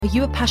Are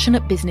you a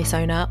passionate business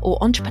owner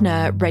or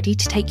entrepreneur ready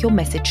to take your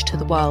message to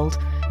the world?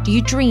 Do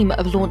you dream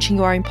of launching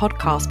your own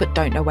podcast but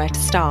don't know where to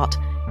start?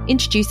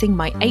 Introducing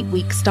my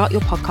 8-week Start Your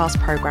Podcast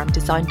program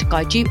designed to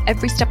guide you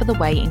every step of the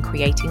way in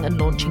creating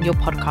and launching your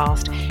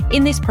podcast.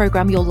 In this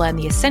program, you'll learn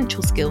the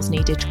essential skills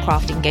needed to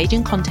craft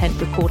engaging content,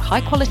 record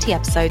high-quality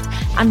episodes,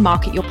 and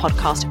market your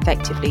podcast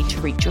effectively to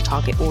reach your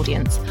target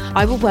audience.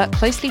 I will work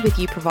closely with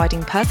you,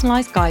 providing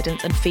personalized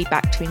guidance and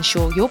feedback to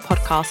ensure your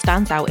podcast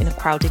stands out in a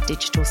crowded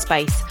digital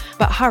space.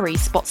 But hurry,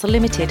 spots are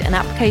limited and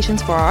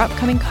applications for our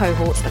upcoming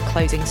cohorts are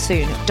closing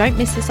soon. Don't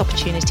miss this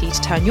opportunity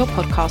to turn your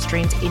podcast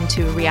dreams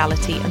into a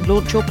reality and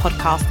launch your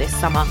podcast this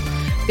summer.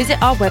 Visit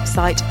our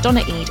website,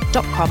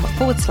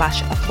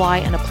 donnaeade.com/apply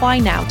and apply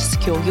now to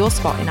secure your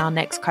spot in our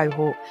next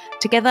cohort.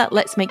 Together,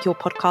 let's make your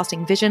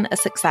podcasting vision a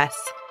success.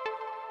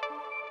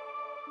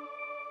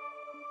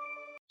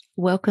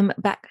 Welcome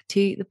back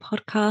to the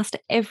podcast,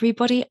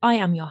 everybody. I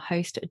am your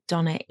host,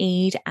 Donna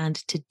Eade, and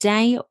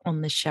today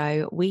on the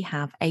show, we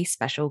have a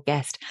special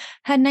guest.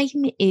 Her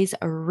name is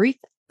Ruth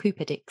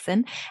Cooper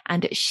Dixon,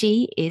 and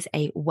she is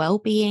a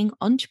well-being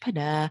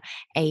entrepreneur,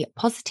 a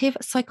positive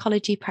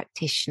psychology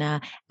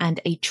practitioner, and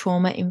a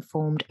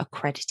trauma-informed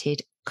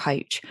accredited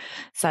coach.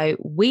 So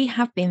we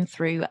have been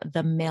through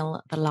the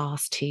mill the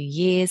last 2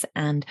 years,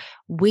 and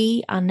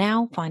we are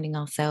now finding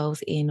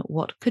ourselves in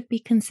what could be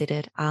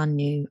considered our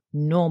new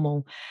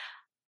normal.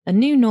 A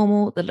new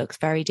normal that looks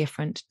very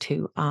different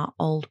to our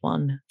old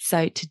one.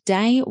 So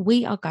today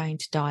we are going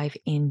to dive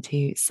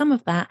into some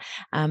of that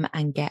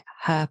and get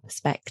her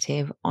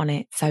perspective on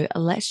it. So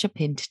let's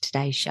jump into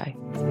today's show.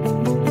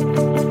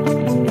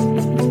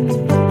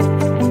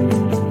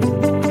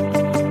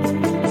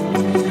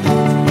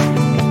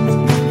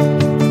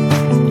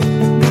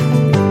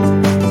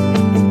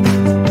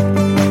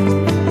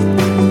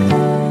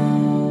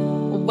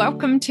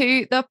 Welcome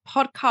to the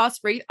podcast,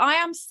 Ruth. I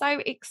am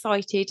so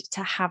excited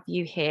to have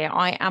you here.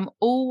 I am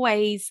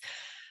always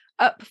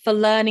up for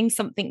learning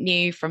something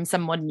new from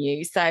someone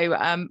new. So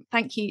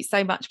thank you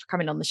so much for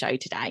coming on the show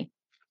today.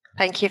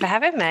 Thank you for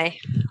having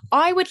me.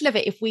 I would love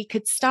it if we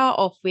could start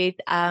off with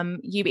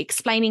you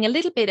explaining a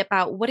little bit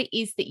about what it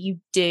is that you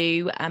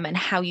do and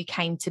how you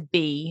came to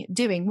be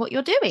doing what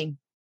you're doing.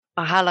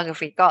 Oh, how long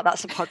have we got?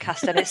 That's a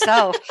podcast in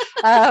itself.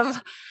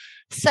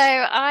 So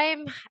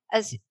I'm,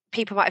 as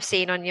people might have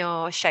seen on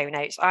your show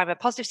notes, I'm a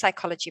positive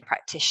psychology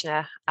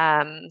practitioner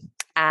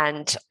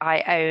and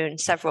I own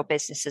several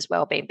businesses,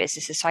 wellbeing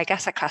businesses. So I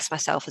guess I class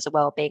myself as a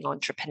wellbeing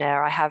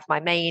entrepreneur. I have my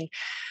main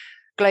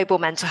global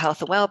mental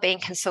health and wellbeing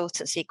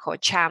consultancy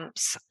called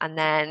Champs, and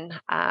then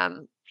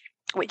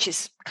which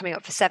is coming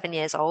up for 7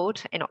 years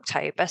old in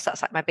October. So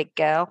that's like my big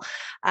girl.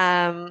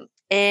 In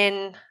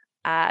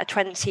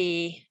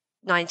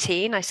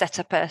 2019, I set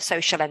up a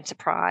social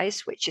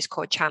enterprise, which is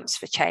called Champs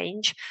for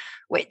Change,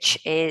 which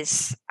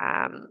is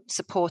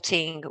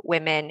supporting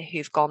women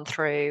who've gone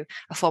through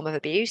a form of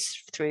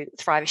abuse through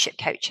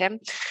thrivership coaching.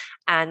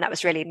 And that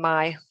was really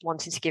my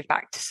wanting to give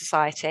back to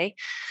society.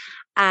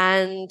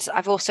 And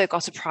I've also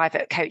got a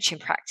private coaching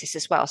practice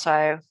as well.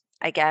 So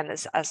again,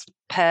 as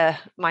per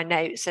my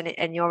notes and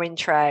in your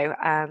intro,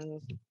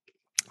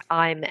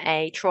 I'm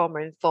a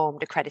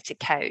trauma-informed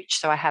accredited coach.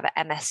 So I have an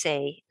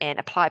MSc in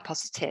applied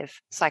positive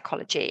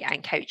psychology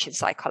and coaching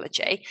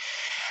psychology.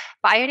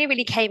 But I only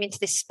really came into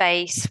this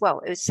space, well,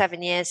 it was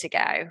 7 years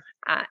ago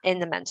in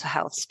the mental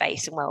health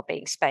space and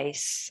wellbeing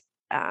space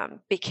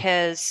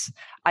because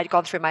I'd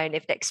gone through my own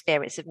lived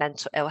experience of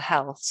mental ill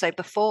health. So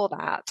before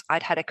that,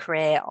 I'd had a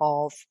career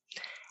of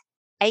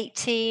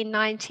 18,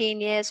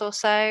 19 years or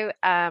so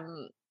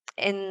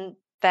in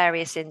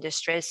various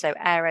industries. So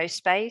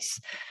aerospace,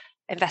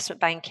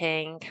 investment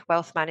banking,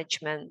 wealth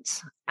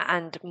management,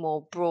 and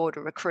more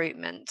broader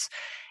recruitment.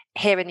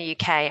 Here in the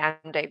UK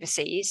and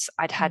overseas,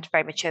 I'd had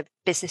very much a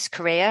business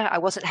career. I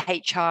wasn't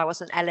HR, I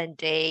wasn't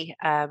L&D,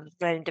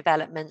 learning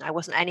development. I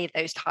wasn't any of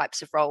those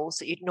types of roles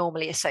that you'd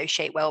normally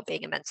associate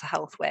wellbeing and mental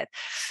health with.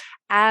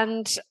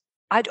 And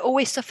I'd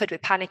always suffered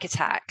with panic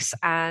attacks,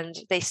 and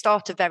they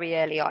started very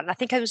early on. I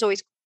think I was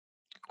always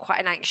quite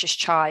an anxious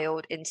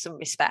child in some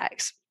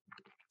respects.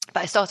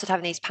 But I started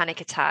having these panic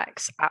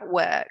attacks at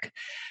work,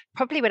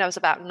 probably when I was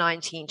about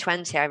 19,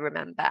 20, I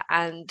remember,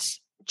 and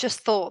just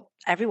thought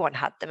everyone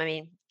had them. I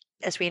mean,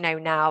 as we know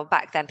now,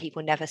 back then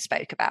people never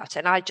spoke about it.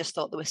 And I just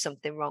thought there was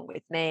something wrong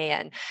with me.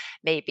 And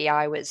maybe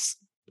I was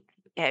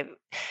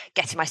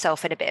getting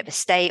myself in a bit of a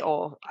state,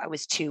 or I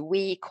was too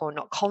weak or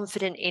not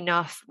confident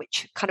enough,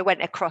 which kind of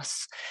went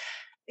across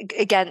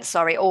against,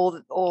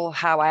 all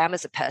how I am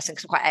as a person,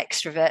 because I'm quite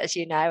extrovert, as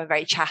you know, and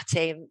very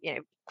chatty and,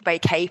 very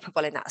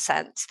capable in that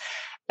sense.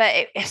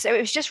 But it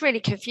was just really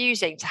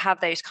confusing to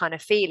have those kind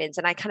of feelings.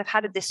 And I kind of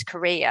had this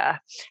career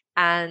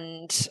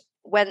and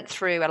went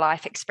through a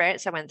life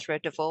experience. I went through a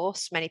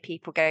divorce. Many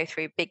people go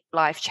through big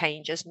life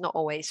changes, not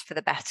always for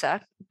the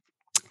better,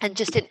 and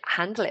just didn't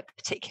handle it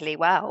particularly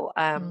well.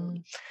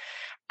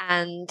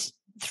 And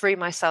threw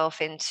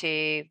myself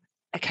into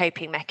a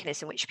coping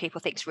mechanism, which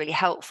people think is really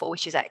helpful,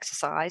 which is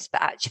exercise.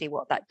 But actually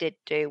what that did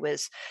do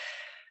was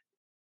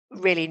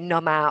really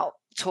numb out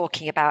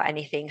talking about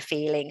anything,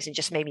 feelings, and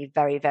just made me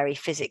very, very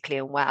physically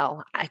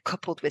unwell. I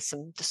coupled with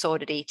some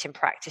disordered eating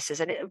practices,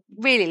 and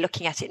really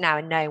looking at it now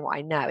and knowing what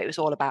I know, it was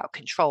all about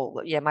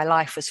control. My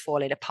life was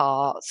falling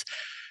apart.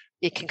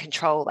 You can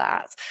control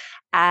that,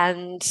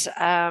 and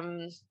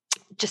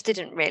just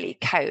didn't really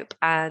cope,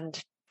 and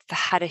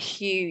had a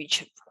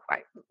huge,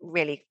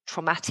 really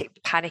traumatic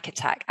panic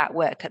attack at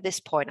work. At this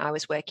point, I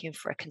was working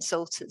for a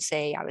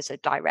consultancy. I was a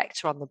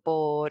director on the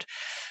board.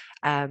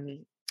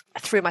 I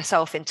threw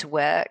myself into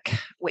work,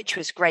 which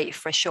was great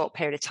for a short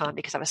period of time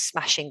because I was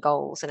smashing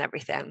goals and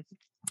everything.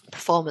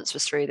 Performance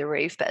was through the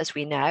roof, but as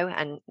we know,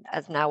 and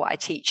as now what I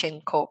teach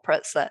in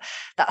corporates,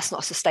 that's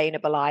not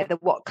sustainable either.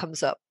 What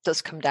comes up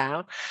does come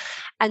down,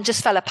 and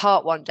just fell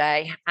apart one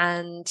day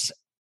and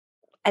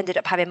ended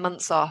up having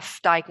months off,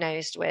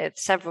 diagnosed with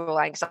several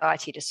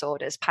anxiety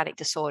disorders, panic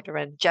disorder,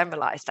 and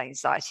generalized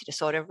anxiety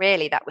disorder.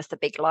 Really, that was the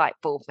big light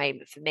bulb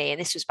moment for me. And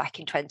this was back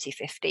in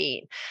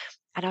 2015.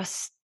 And I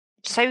was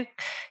so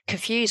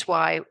confused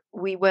why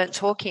we weren't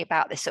talking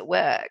about this at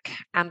work.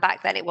 And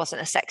back then it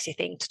wasn't a sexy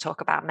thing to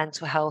talk about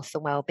mental health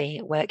and well-being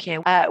at work.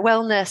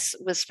 Wellness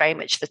was very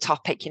much the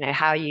topic,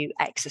 how you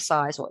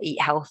exercise or eat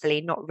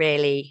healthily, not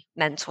really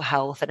mental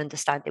health and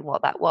understanding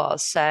what that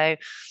was. So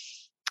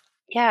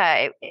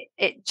yeah,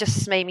 it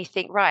just made me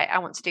think, right, I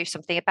want to do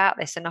something about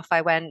this. And off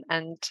I went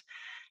and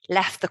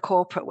left the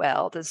corporate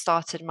world and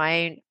started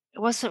my own. It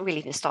wasn't really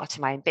even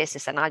starting my own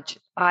business. And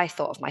I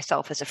thought of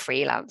myself as a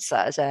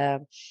freelancer, as a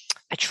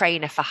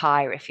trainer for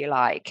hire, if you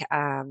like.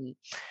 There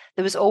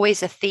was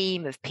always a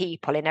theme of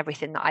people in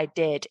everything that I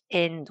did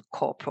in the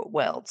corporate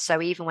world.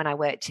 So even when I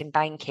worked in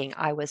banking,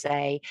 I was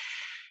a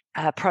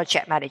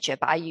project manager,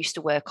 but I used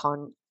to work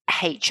on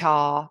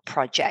HR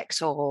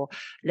projects or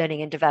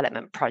learning and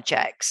development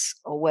projects,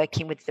 or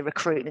working with the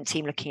recruitment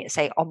team looking at,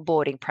 say,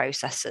 onboarding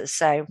processes.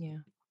 So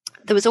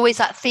there was always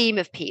that theme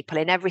of people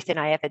in everything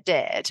I ever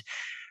did,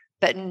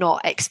 but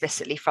not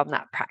explicitly from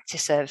that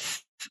practice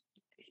of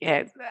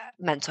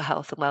mental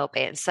health and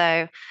well-being.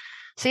 So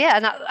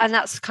yeah, and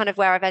that's kind of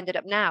where I've ended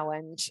up now,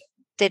 and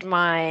did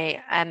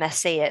my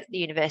MSc at the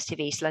University of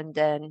East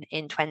London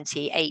in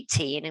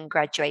 2018 and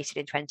graduated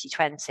in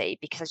 2020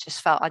 because I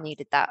just felt I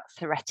needed that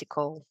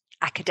theoretical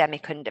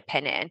academic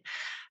underpinning,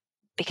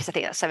 because I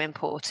think that's so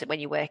important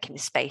when you work in the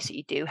space that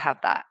you do have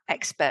that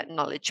expert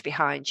knowledge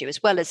behind you,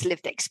 as well as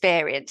lived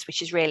experience,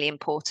 which is really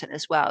important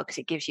as well, because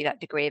it gives you that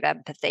degree of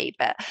empathy.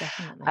 But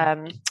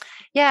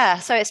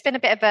so it's been a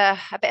bit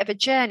of a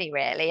journey,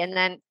 really. And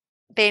then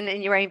being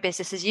in your own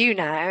business, as you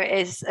know,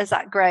 is as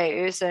that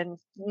grows and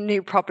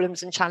new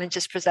problems and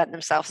challenges present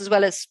themselves, as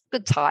well as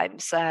good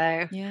times. So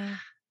And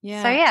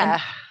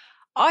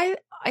I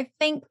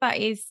think that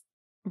is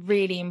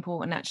really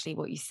important, actually,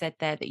 what you said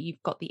there, that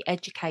you've got the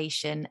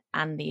education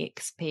and the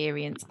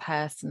experience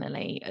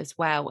personally as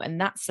well.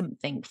 And that's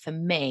something for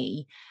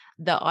me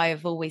that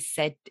I've always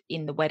said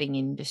in the wedding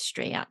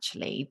industry,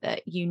 actually,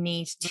 that you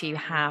need to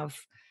have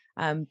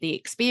the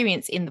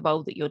experience in the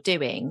role that you're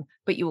doing,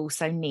 but you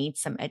also need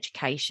some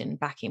education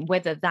backing,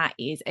 whether that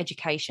is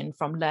education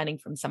from learning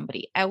from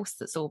somebody else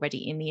that's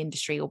already in the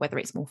industry, or whether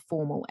it's more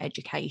formal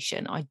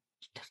education.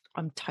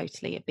 I'm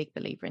totally a big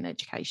believer in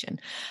education.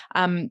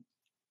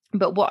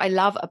 But what I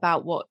love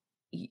about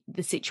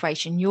the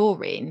situation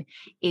you're in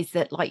is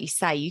that, like you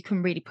say, you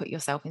can really put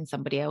yourself in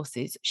somebody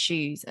else's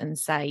shoes and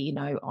say,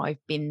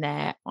 I've been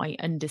there, I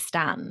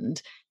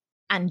understand,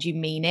 and you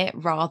mean it,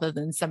 rather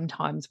than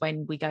sometimes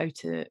when we go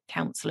to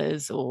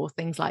counsellors or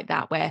things like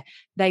that, where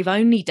they've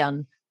only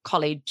done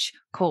college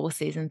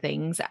courses and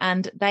things,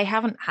 and they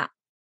haven't had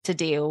to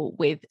deal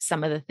with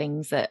some of the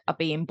things that are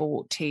being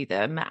brought to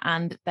them.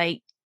 And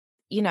they,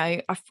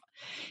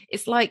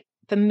 it's like,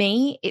 for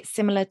me, it's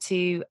similar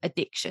to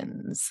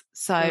addictions.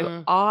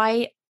 So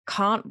I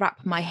can't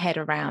wrap my head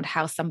around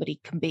how somebody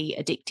can be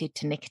addicted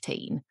to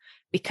nicotine,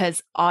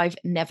 because I've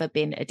never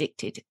been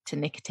addicted to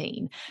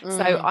nicotine.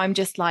 So I'm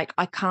just like,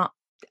 I can't,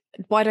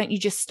 why don't you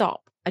just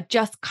stop? I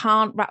just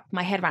can't wrap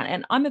my head around it.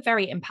 And I'm a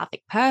very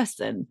empathic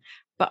person,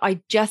 but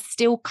I just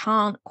still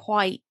can't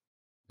quite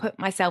put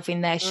myself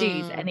in their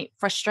shoes, and it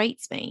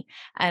frustrates me.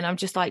 And I'm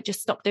just like,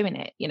 just stop doing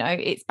it.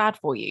 It's bad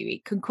for you.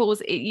 It can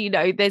cause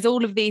it, there's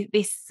all of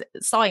this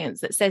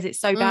science that says it's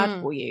so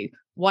bad for you.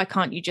 Why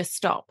can't you just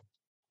stop?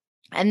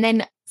 And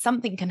then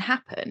something can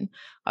happen.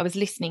 I was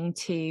listening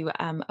to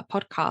a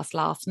podcast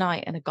last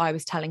night, and a guy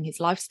was telling his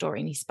life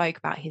story, and he spoke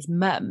about his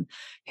mum,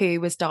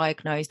 who was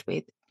diagnosed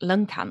with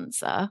lung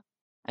cancer,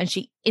 and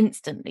she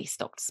instantly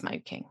stopped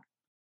smoking.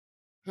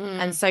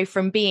 And so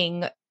from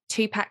being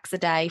 2 packs a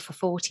day for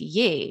 40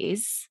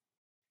 years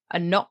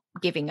and not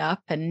giving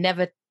up and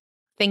never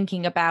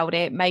thinking about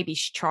it, maybe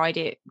she tried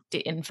it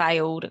and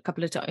failed a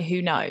couple of times,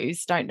 who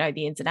knows, don't know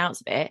the ins and outs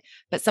of it,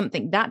 but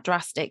something that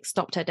drastic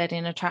stopped her dead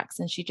in her tracks,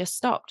 and she just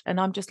stopped. And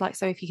I'm just like,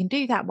 so if you can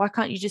do that, why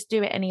can't you just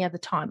do it any other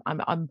time?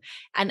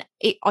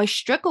 I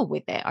struggle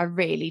with it, I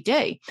really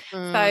do.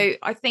 So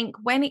I think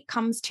when it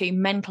comes to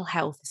mental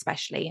health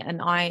especially,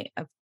 and I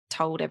have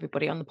told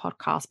everybody on the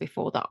podcast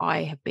before that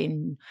I have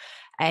been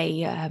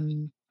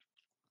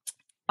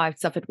I've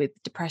suffered with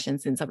depression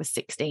since I was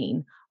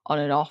 16. on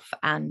and off,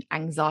 and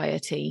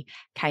anxiety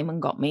came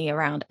and got me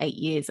around 8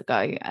 years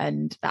ago,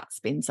 and that's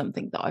been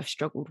something that I've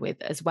struggled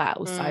with as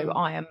well. So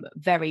I am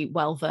very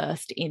well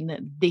versed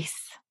in this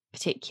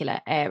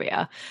particular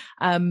area.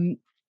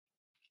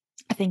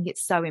 I think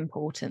it's so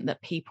important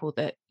that people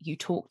that you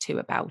talk to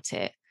about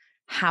it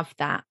have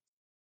that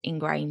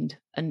ingrained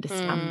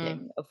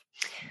understanding of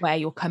where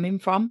you're coming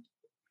from.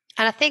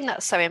 And I think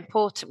that's so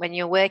important when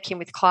you're working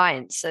with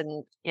clients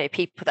and, you know,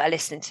 people that are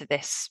listening to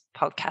this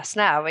podcast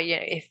now, you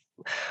know, if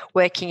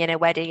working in a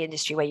wedding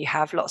industry where you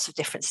have lots of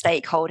different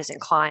stakeholders and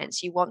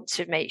clients, you want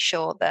to make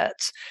sure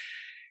that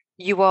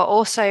you are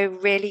also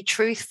really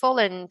truthful,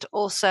 and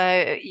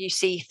also you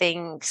see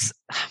things,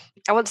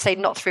 I won't say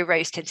not through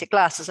rose-tinted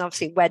glasses.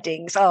 Obviously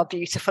weddings are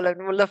beautiful and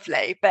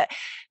lovely, but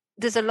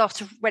there's a lot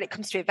of, when it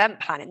comes to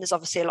event planning, there's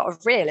obviously a lot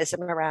of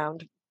realism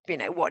around, you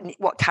know,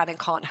 what can and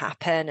can't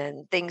happen,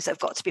 and things that have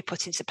got to be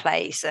put into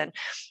place. And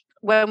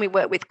when we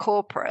work with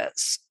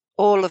corporates,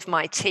 all of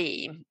my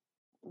team,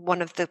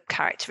 one of the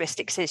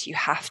characteristics is you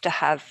have to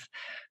have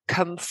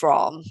come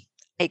from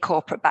a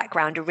corporate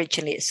background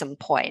originally at some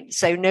point.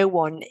 So no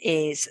one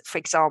is, for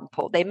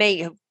example, they may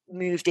have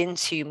moved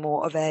into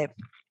more of a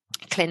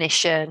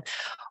clinician,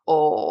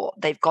 or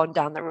they've gone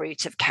down the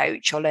route of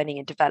coach or learning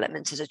and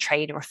development as a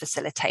trainer or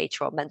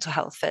facilitator or mental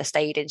health first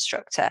aid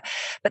instructor,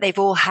 but they've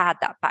all had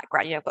that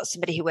background. You know, I've got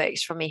somebody who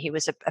works for me who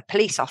was a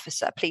police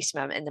officer, a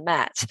policeman in the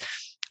Met.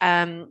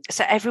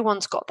 So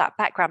everyone's got that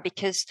background,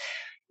 because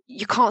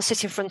you can't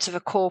sit in front of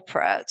a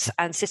corporate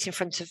and sit in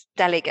front of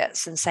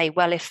delegates and say,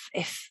 well, if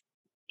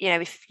you know,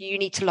 if you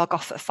need to log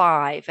off at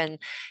 5 and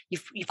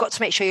you've got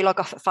to make sure you log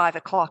off at 5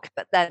 o'clock,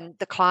 but then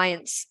the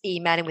client's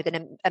emailing with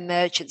an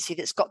emergency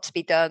that's got to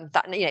be done,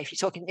 that, you know, if you're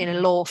talking in a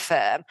law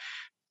firm,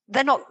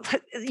 they're not,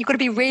 you've got to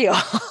be real.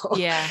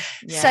 Yeah.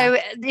 So,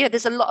 you know,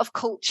 there's a lot of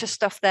culture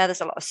stuff there.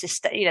 There's a lot of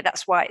system, you know,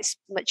 that's why it's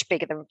much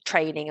bigger than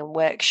training and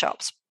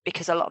workshops,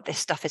 because a lot of this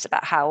stuff is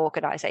about how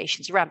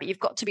organizations run, but you've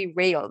got to be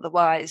real.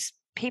 Otherwise,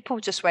 people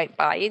just won't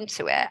buy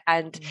into it.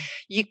 And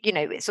you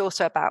know, it's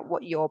also about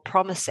what you're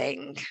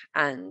promising.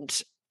 And,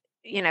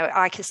 you know,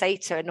 I can say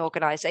to an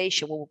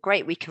organization, well,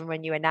 great, we can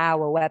run you an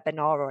hour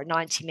webinar or a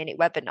 90-minute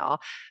webinar,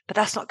 but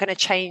that's not going to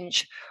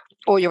change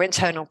all your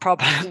internal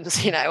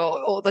problems, you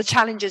know, or the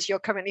challenges you're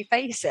currently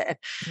facing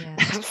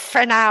for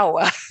an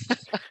hour.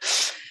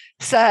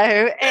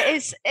 So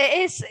it's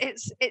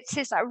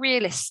that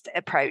realist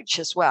approach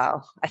as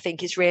well, I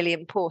think, is really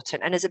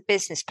important. And as a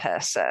business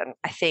person,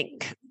 I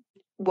think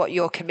what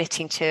you're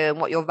committing to and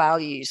what your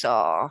values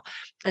are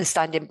and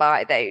standing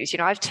by those. You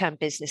know, I've turned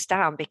business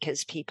down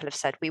because people have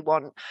said, we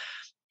want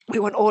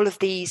all of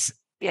these,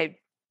 you know,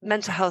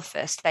 mental health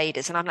first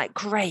aiders. And I'm like,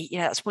 great, you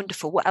know, that's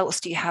wonderful. What else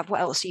do you have? What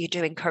else are you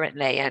doing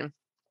currently? And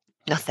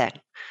nothing.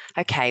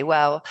 Okay,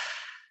 well,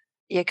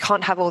 you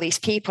can't have all these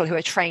people who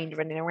are trained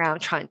running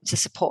around trying to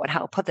support and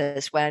help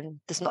others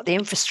when there's not, the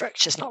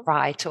infrastructure's not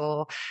right,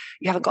 or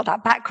you haven't got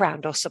that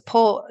background or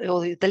support,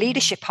 or the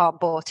leadership aren't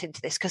bought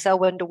into this, because they'll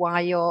wonder why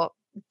you're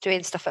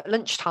doing stuff at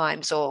lunch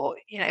times, or,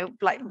 you know,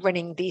 like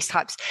running these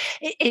types.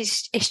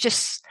 It's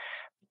just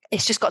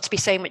got to be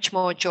so much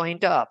more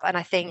joined up. And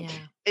I think,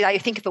 I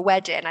think of a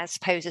wedding, I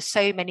suppose there's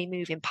so many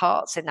moving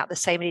parts in that,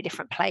 there's so many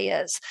different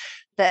players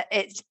that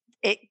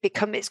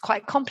it's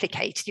quite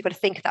complicated. You've got to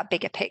think of that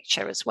bigger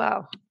picture as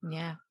well.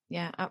 Yeah,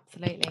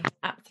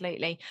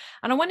 absolutely.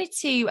 And I wanted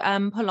to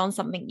pull on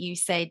something you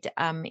said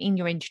in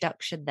your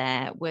introduction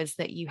there, was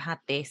that you had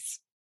this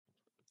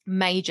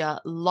major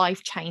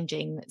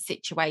life-changing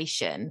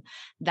situation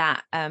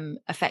that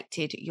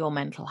affected your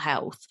mental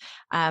health,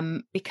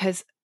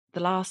 because the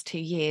last 2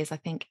 years, I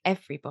think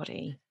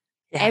everybody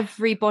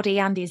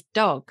and his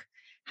dog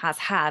has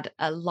had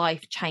a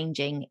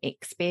life-changing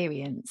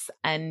experience,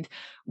 and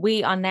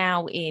we are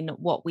now in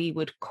what we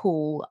would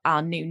call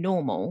our new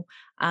normal,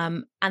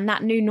 and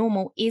that new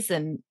normal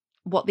isn't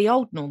what the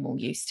old normal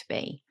used to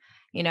be.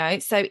 You know,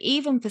 so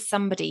even for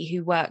somebody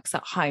who works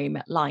at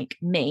home like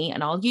me,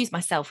 and I'll use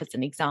myself as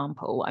an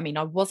example. I mean,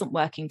 I wasn't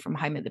working from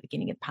home at the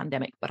beginning of the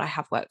pandemic, but I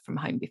have worked from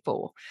home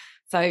before.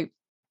 So if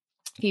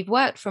you've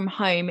worked from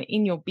home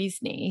in your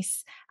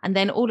business, and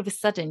then all of a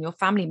sudden your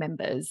family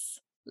members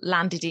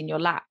landed in your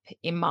lap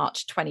in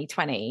March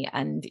 2020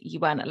 and you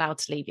weren't allowed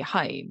to leave your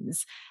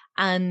homes,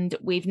 and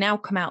we've now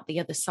come out the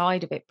other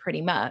side of it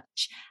pretty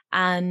much,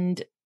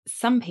 and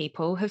some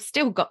people have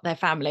still got their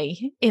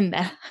family in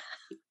there.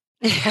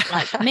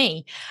 Like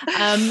me.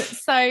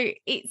 So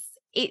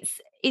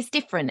it's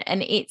different,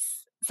 and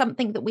it's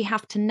something that we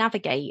have to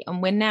navigate.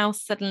 And we're now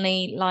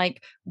suddenly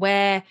like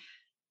where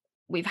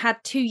we've had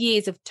 2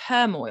 years of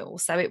turmoil.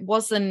 So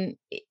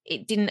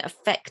it didn't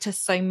affect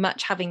us so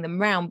much having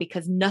them round,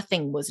 because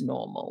nothing was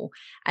normal.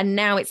 And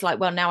now it's like,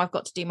 well, now I've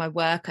got to do my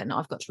work, and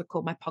I've got to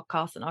record my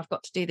podcast, and I've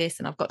got to do this,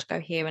 and I've got to go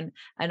here, and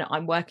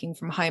I'm working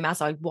from home as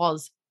I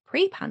was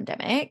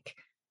pre-pandemic.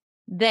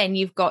 Then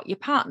you've got your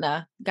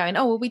partner going,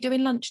 oh, are we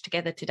doing lunch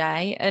together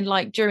today? And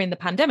like during the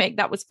pandemic,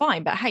 that was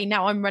fine. But hey,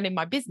 now I'm running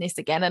my business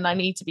again and I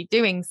need to be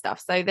doing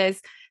stuff. So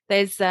there's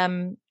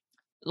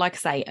like I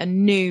say, a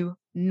new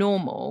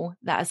normal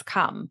that has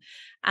come.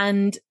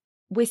 And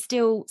we're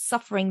still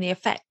suffering the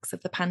effects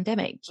of the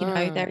pandemic. You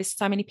know, there is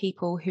so many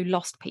people who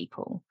lost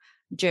people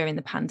during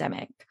the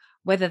pandemic,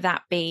 whether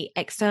that be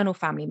external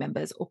family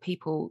members or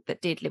people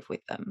that did live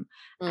with them.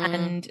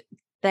 And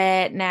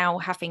they're now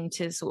having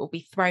to sort of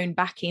be thrown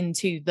back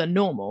into the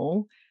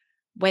normal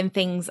when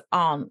things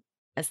aren't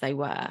as they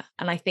were.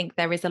 And I think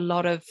there is a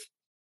lot of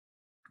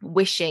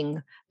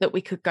wishing that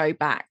we could go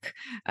back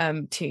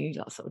to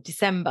sort of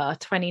December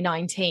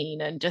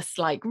 2019 and just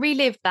like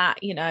relive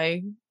that, you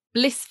know,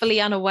 blissfully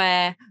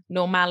unaware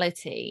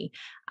normality.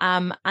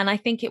 And I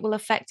think it will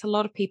affect a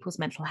lot of people's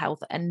mental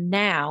health. And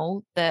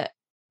now that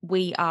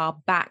we are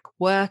back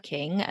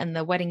working and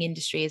the wedding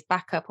industry is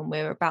back up and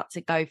we're about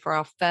to go for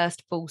our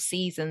first full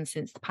season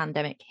since the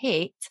pandemic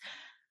hit,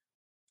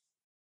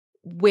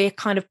 we're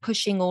kind of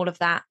pushing all of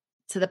that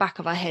to the back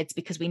of our heads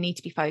because we need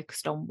to be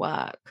focused on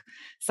work.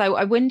 So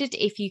I wondered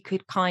if you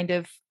could kind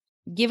of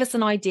give us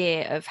an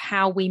idea of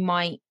how we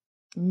might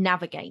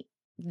navigate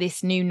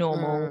this new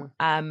normal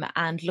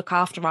and look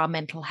after our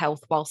mental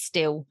health while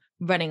still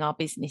running our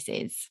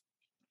businesses.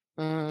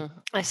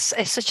 It's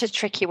such a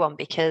tricky one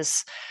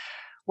because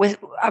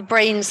our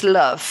brains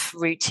love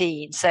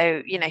routine.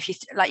 So, you know, if you,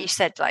 like you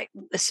said, like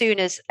as soon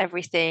as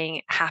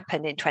everything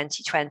happened in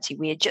 2020,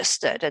 we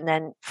adjusted. And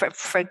then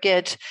for a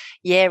good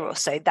year or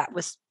so, that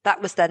was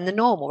then the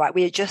normal, right?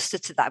 We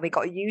adjusted to that. We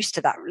got used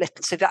to that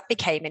little. So that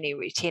became a new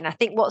routine. I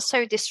think what's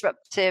so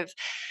disruptive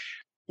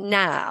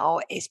now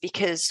is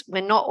because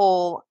we're not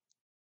all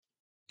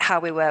how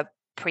we were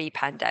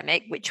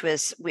pre-pandemic, which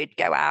was we'd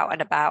go out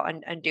and about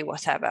and do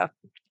whatever.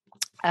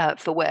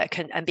 For work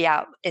and be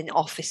out in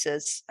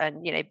offices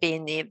and, you know, be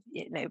in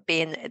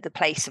the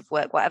place of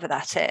work, whatever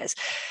that is.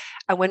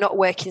 And we're not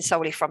working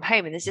solely from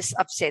home. And there's this,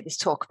 obviously, this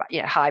talk about,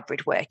 you know,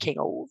 hybrid working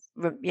or,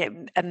 you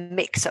know, a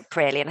mix up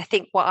really. And I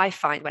think what I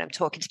find when I'm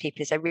talking to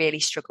people is they really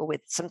struggle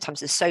with,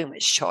 sometimes there's so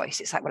much choice.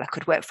 It's like, well, I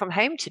could work from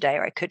home today,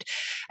 or I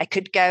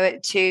could go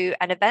to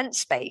an event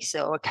space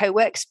or a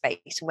co-work space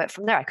and work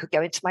from there. I could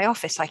go into my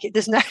office. Like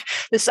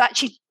there's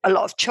actually a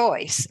lot of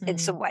choice in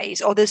some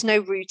ways, or there's no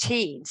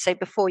routine. So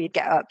before you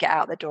get up, get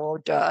out the door,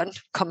 done,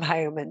 come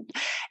home, and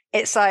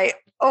it's like,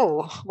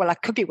 oh, well, I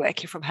could be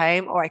working from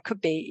home or I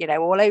could be, you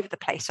know, all over the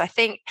place. So I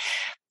think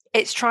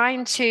it's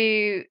trying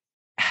to,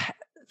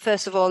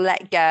 first of all,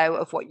 let go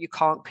of what you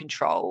can't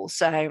control.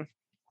 So,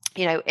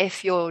 you know,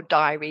 if your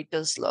diary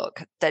does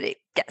look that it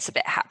gets a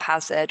bit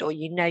haphazard, or,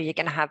 you know, you're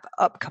going to have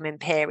upcoming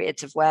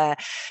periods of where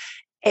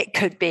it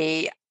could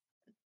be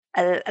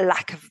a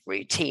lack of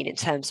routine in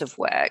terms of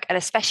work, and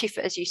especially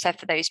for, as you said,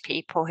 for those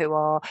people who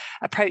are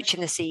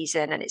approaching the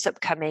season and it's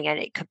upcoming, and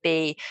it could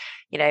be,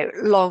 you know,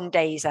 long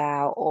days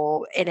out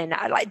or in and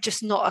out, like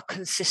just not a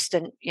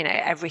consistent, you know,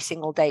 every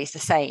single day is the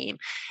same,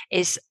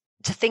 is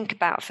to think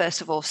about, first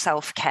of all,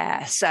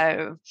 self-care.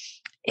 So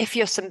if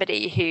you're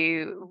somebody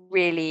who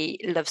really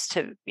loves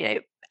to, you know,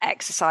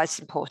 exercise is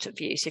important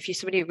for you. So if you're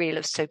somebody who really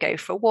loves to go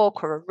for a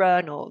walk or a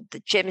run, or the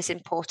gym is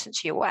important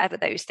to you, whatever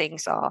those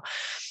things are,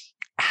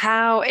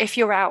 if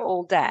you're out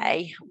all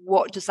day,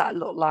 what does that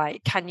look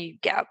like? Can you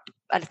get up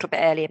a little bit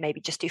earlier, maybe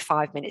just do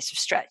 5 minutes of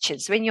stretching?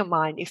 So in your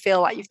mind, you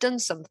feel like you've done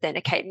something.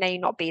 Okay, it may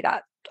not be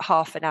that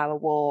half an hour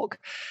walk.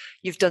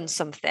 You've done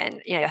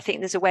something. You know, I think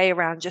there's a way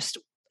around just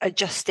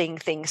adjusting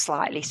things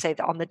slightly so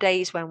that on the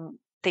days when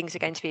things are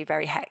going to be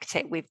very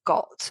hectic, we've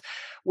got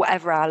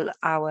whatever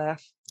our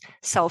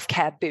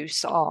self-care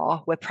boosts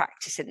are, we're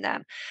practicing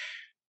them.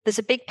 There's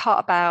a big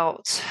part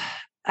about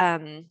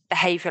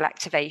behavioral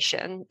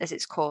activation, as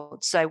it's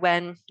called. So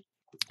when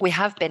we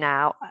have been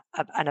out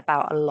and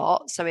about a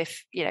lot, so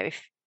if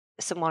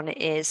someone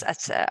is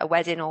at a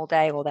wedding all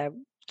day, or they're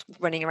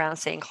running around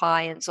seeing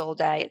clients all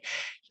day,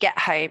 you get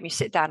home, you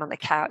sit down on the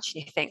couch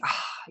and you think,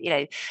 you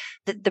know,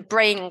 the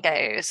brain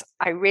goes,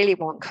 I really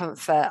want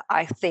comfort.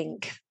 I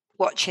think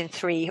watching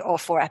 3 or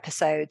 4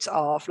 episodes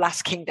of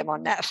Last Kingdom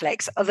on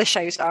Netflix. Other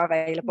shows are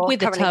available.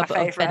 With a tub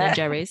of Ben and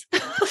Jerry's.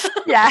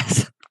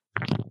 Yes.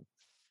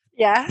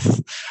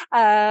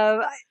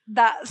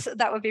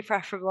 That would be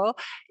preferable.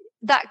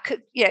 That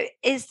could, you know,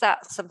 is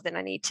that something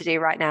I need to do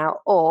right now?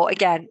 Or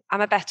again,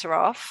 am I better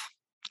off?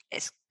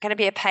 It's going to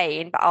be a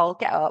pain, but I'll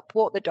get up,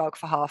 walk the dog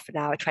for half an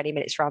hour, 20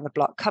 minutes around the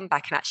block, come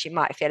back and actually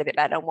might feel a bit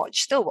better and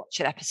still watch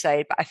an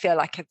episode, but I feel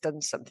like I've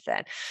done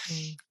something.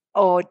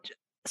 Or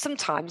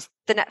sometimes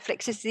the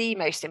Netflix is the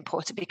most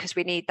important because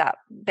we need that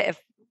bit of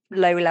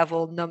low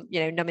level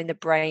numbing the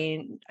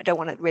brain. I don't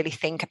want to really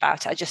think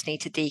about it. I just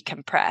need to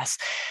decompress.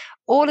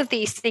 All of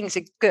these things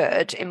are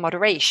good in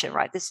moderation,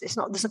 right? There's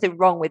nothing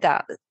wrong with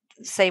that. The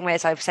same way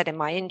as I've said in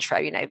my intro,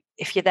 you know,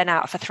 if you're then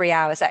out for 3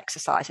 hours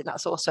exercising,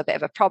 that's also a bit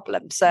of a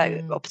problem.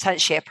 So, or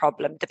potentially a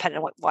problem,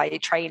 depending on why you're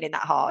training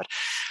that hard.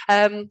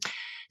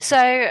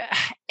 So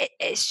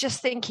it's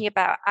just thinking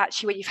about,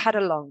 actually, when you've had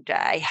a long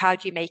day, how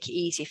do you make it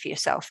easy for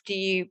yourself? Do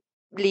you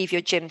leave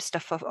your gym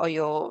stuff off,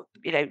 or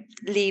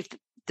leave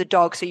the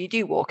dog so you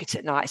do walk it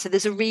at night? So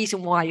there's a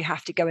reason why you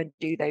have to go and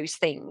do those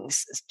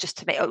things, just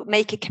to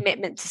make a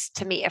commitment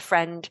to meet a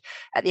friend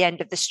at the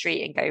end of the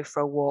street and go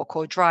for a walk,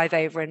 or drive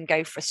over and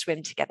go for a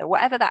swim together,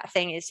 whatever that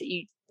thing is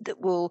that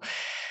will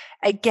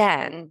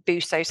again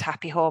boost those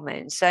happy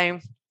hormones. So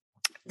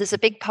there's a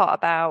big part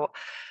about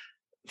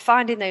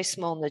finding those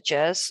small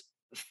nudges,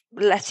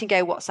 letting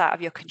go what's out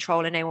of your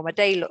control, and knowing, well, my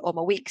day or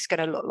my week's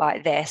going to look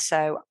like this,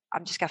 so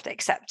I'm just going to have to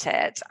accept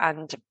it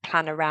and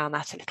plan around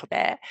that a little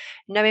bit.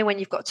 Knowing when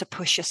you've got to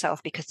push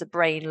yourself, because the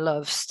brain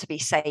loves to be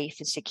safe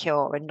and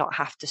secure and not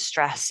have to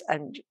stress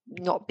and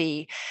not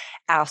be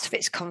out of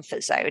its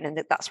comfort zone,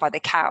 and that's why the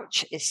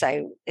couch is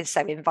so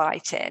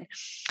inviting.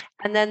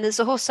 And then there's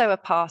also a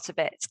part of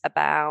it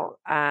about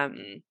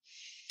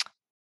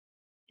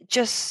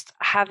just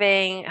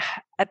having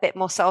a bit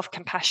more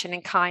self-compassion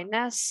and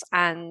kindness.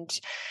 And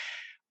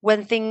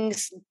when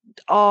things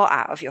are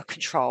out of your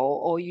control,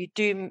 or you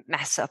do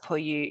mess up, or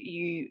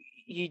you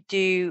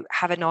do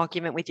have an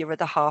argument with your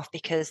other half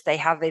because they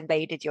have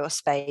invaded your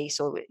space,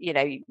 or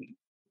you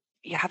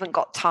haven't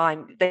got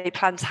time, they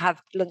plan to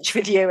have lunch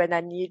with you and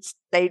then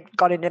they've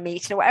gone in a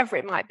meeting or whatever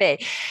it might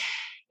be,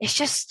 it's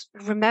just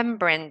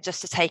remembering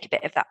just to take a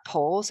bit of that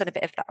pause and a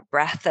bit of that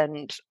breath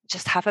and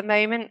just have a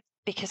moment.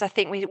 Because I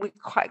think we're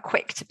quite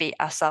quick to beat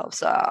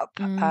ourselves up.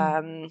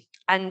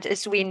 And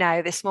as we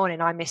know, this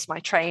morning I missed my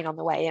train on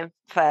the way in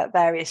for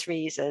various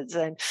reasons,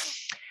 and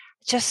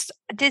just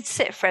did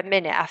sit for a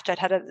minute after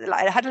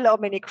I had a little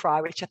mini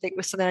cry, which I think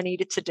was something I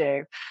needed to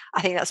do.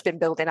 I think that's been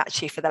building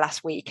actually for the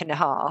last week and a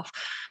half.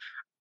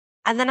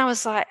 And then I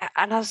was like,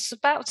 and I was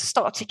about to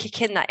start to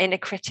kick in that inner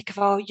critic of,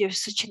 oh, you're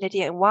such an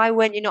idiot, and why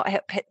weren't you not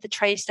hit the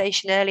train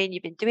station early, and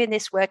you've been doing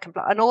this work,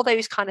 and all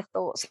those kind of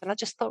thoughts. And I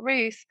just thought,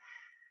 Ruth,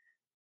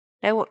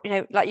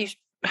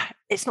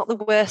 it's not the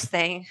worst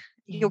thing.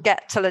 You'll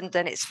get to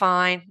London, it's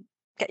fine.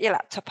 Get your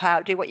laptop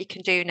out, do what you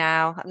can do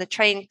now. And the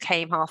train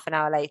came half an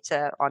hour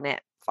later on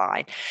it,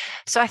 fine.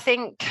 So I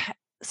think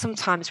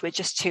sometimes we're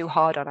just too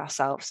hard on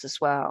ourselves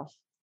as well.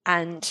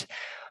 And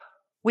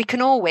we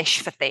can all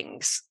wish for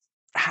things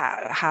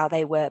how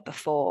they were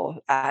before.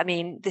 I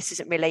mean, this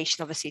isn't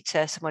relation obviously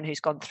to someone who's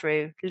gone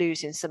through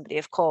losing somebody,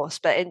 of course,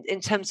 but in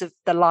terms of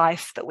the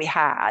life that we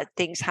had,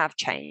 things have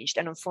changed.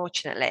 And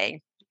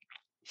unfortunately,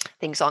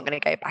 things aren't going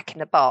to go back in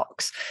the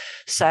box.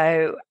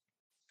 So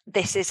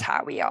this is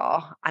how we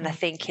are. And I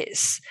think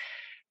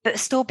but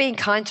still being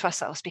kind to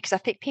ourselves, because I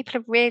think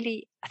people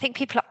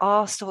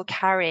are still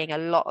carrying a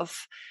lot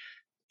of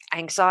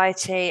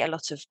anxiety, a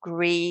lot of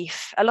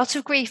grief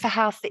for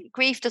health.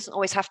 Grief doesn't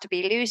always have to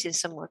be losing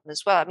someone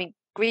as well. I mean,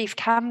 grief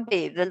can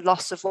be the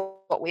loss of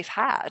what we've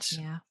had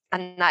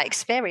and that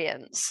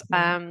experience.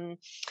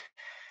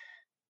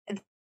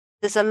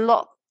 There's a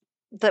lot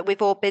that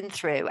we've all been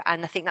through,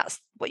 and I think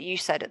that's what you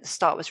said at the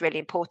start was really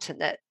important,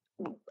 that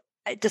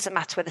it doesn't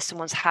matter whether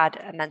someone's had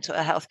a mental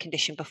health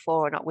condition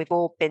before or not. We've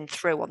all been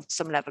through on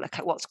some level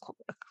it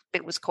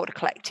was called a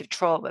collective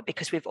trauma,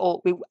 because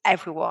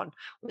everyone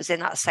was in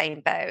that same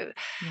boat,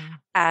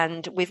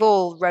 and we've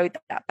all rode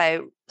that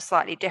boat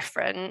slightly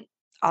different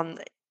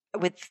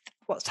with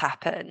what's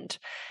happened.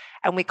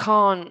 And we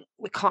can't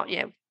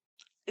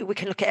we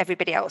can look at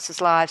everybody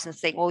else's lives and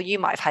think, well, you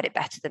might have had it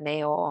better than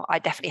me, or I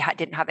definitely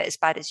didn't have it as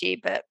bad as you,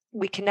 but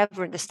we can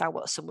never understand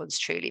what someone's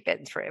truly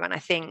been through. And I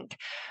think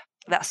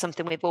that's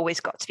something we've always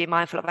got to be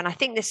mindful of. And I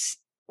think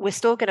we're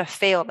still going to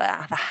feel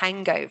the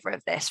hangover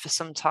of this for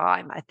some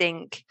time. I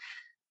think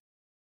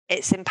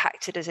it's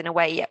impacted us in a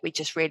way yet we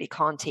just really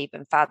can't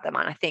even fathom.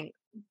 And I think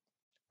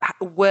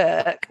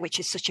work, which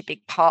is such a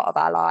big part of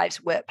our lives,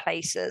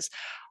 workplaces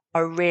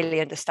are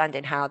really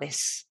understanding how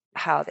this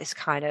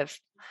kind of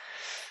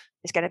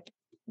is going to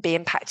be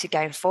impacted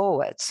going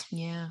forwards.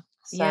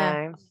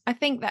 I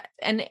think that,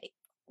 and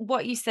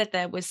what you said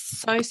there was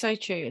so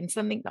true, and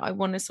something that I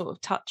want to sort of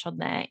touch on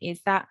there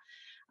is that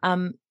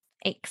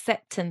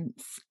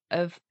acceptance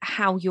of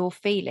how you're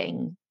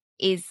feeling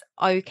is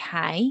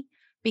okay.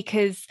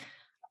 Because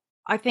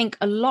I think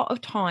a lot of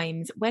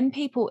times when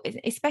people,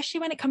 especially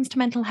when it comes to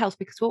mental health,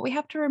 because what we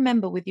have to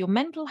remember with your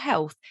mental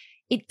health,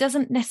 it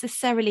doesn't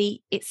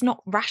necessarily, it's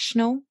not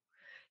rational.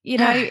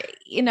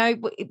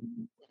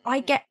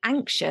 I get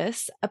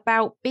anxious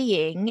about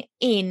being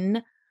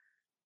in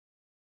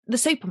the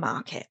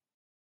supermarket,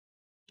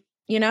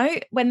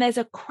 when there's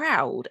a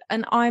crowd,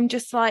 and I'm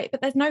just like, but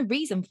there's no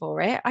reason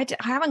for it. I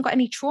haven't got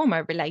any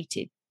trauma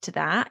related to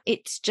that.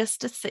 It's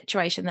just a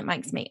situation that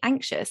makes me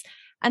anxious.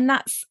 And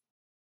that's,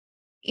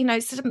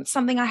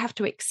 something I have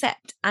to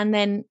accept and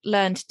then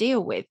learn to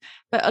deal with.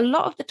 But a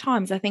lot of the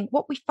times, I think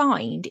what we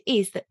find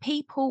is that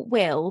people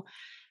will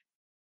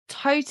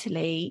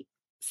totally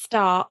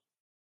start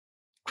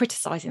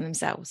criticizing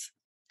themselves.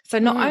 So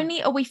not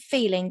only are we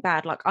feeling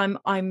bad, like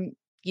I'm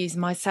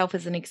using myself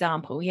as an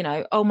example,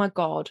 oh my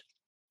God,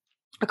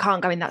 I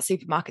can't go in that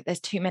supermarket, there's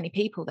too many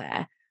people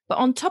there. But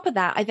on top of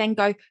that, I then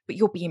go, but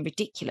you're being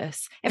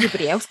ridiculous.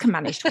 Everybody else can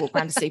manage to walk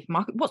around a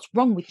supermarket. What's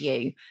wrong with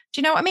you? Do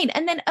you know what I mean?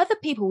 And then other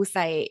people will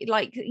say,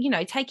 like,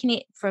 taking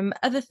it from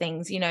other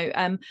things,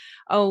 I'm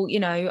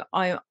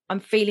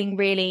feeling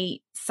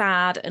really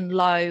sad and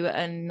low,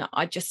 and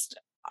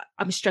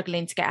I'm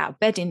struggling to get out of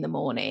bed in the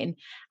morning.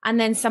 And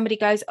then somebody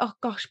goes, oh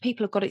gosh,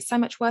 people have got it so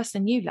much worse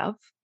than you, love.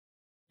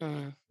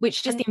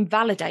 Which just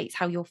invalidates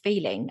how you're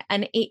feeling.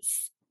 And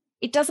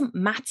it doesn't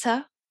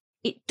matter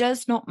it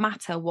does not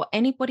matter what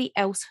anybody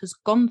else has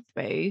gone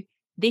through.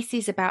 This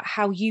is about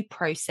how you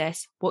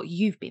process what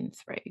you've been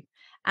through.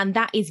 And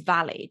that is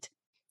valid.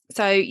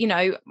 So, you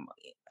know,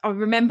 I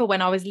remember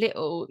when I was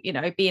little, you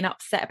know, being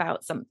upset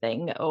about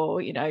something,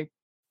 or, you know,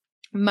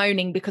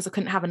 moaning because I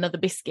couldn't have another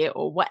biscuit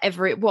or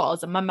whatever it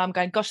was. And my mum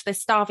going, gosh,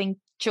 there's starving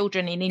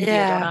children in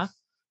India, Donna.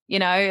 You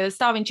know, there's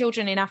starving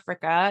children in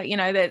Africa, you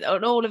know,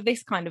 all of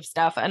this kind of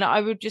stuff. And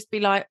I would just be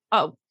like,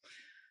 oh,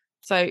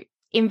 so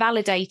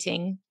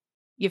invalidating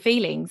your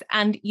feelings,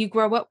 and you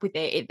grow up with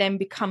it, it then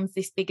becomes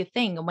this bigger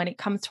thing. And when it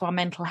comes to our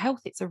mental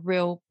health, it's a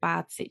real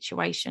bad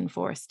situation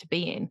for us to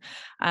be in.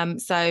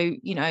 So,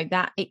 you know,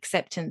 that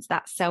acceptance,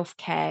 that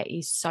self-care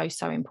is so,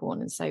 so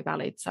important and so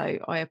valid. So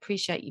I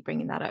appreciate you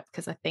bringing that up,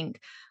 because I think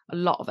a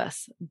lot of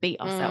us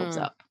beat ourselves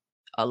up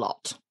a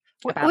lot.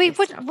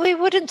 We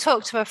wouldn't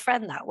talk to a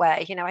friend that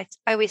way. You know, I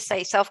always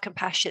say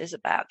self-compassion is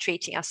about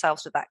treating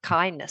ourselves with that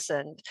kindness,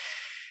 and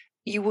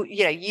you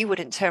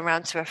wouldn't turn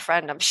around to a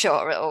friend, I'm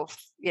sure, or,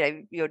 you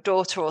know, your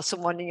daughter or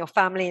someone in your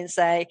family and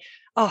say,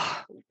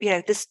 oh, you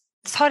know, there's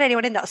hardly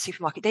anyone in that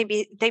supermarket.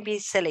 Don't be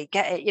silly.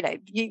 Get it. You know,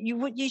 you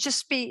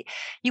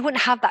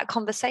wouldn't have that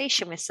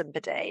conversation with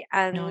somebody.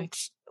 And no.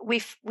 we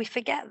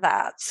forget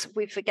that.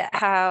 We forget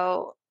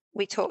how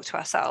we talk to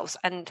ourselves,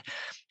 and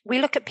we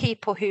look at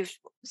people who've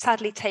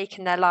sadly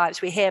taken their lives.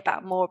 We hear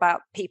more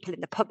about people in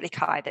the public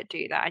eye that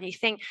do that, and you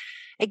think,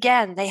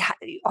 again,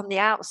 on the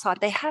outside,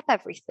 they have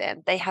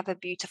everything. They have a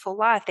beautiful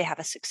life. They have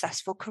a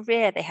successful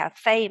career. They have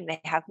fame. They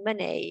have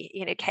money.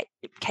 You know,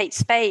 Kate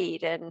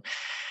Spade and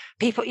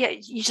people. Yeah,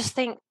 you just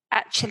think,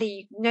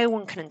 actually, no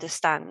one can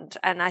understand.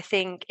 And I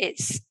think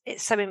it's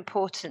so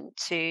important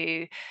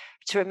to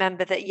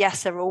remember that,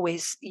 yes,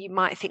 you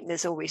might think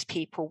there's always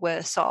people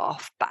worse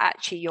off, but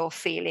actually your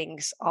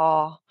feelings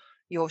are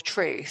your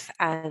truth,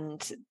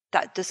 and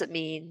that doesn't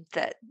mean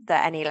that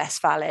they're any less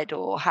valid,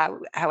 or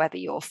however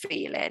you're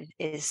feeling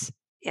is,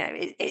 you know,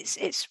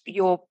 it's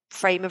your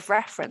frame of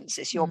reference,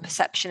 it's your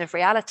perception of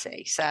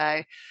reality.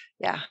 So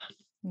yeah,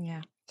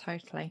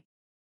 totally.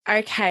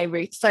 Okay,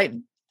 Ruth, so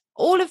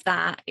all of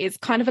that is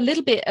kind of a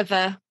little bit of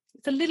a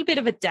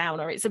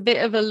downer. It's a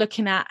bit of a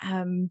looking at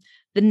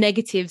the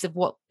negatives of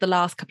what the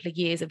last couple of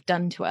years have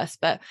done to us,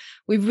 but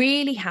we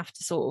really have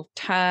to sort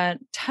of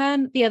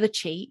turn the other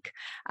cheek,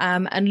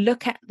 and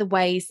look at the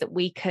ways that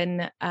we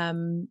can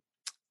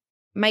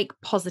make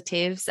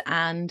positives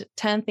and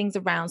turn things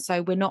around,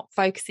 so we're not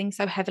focusing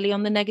so heavily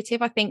on the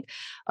negative. I think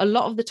a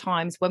lot of the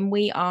times when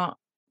we are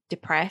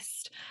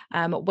depressed,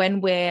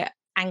 when we're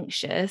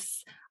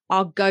anxious,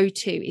 our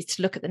go-to is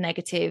to look at the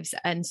negatives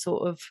and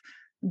sort of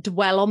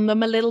dwell on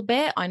them a little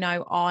bit. I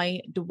know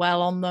I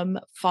dwell on them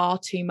far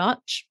too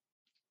much.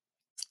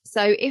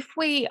 So if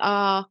we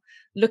are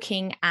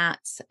looking at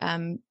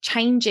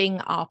changing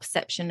our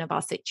perception of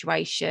our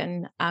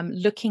situation,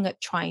 looking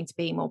at trying to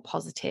be more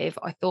positive,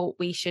 I thought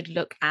we should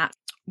look at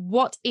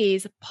what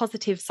is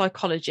positive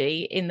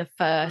psychology in the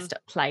first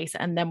place,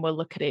 and then we'll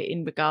look at it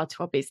in regard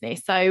to our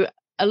business. So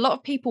a lot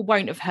of people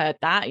won't have heard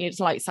that. It's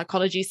like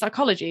psychology,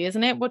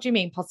 isn't it? What do you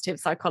mean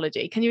positive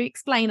psychology? Can you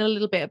explain a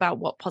little bit about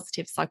what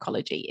positive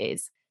psychology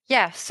is?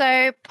 Yeah,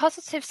 so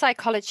positive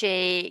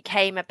psychology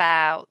came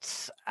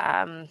about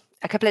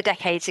a couple of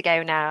decades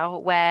ago now,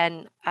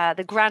 when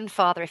the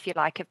grandfather, if you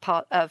like,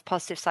 of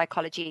positive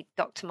psychology,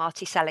 Dr.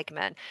 Marty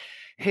Seligman,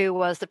 who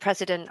was the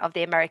president of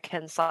the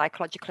American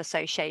Psychological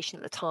Association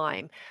at the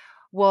time,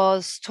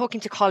 was talking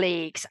to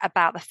colleagues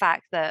about the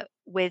fact that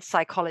with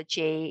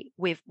psychology,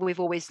 we've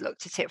always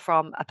looked at it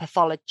from a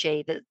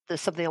pathology, that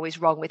there's something always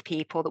wrong with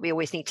people, that we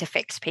always need to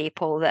fix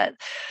people, that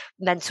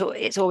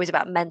it's always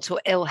about mental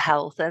ill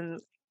health. And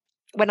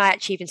when I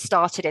actually even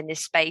started in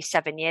this space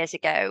 7 years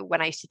ago,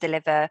 when I used to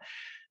deliver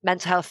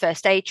mental health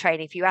first aid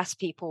training, if you ask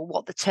people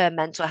what the term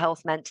mental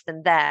health meant to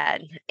them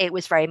then, it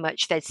was very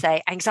much, they'd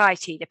say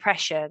anxiety,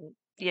 depression,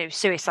 you know,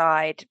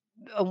 suicide,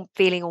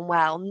 feeling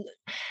unwell.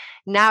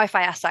 Now, if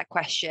I ask that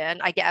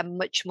question, I get a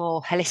much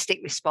more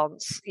holistic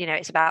response. You know,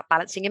 it's about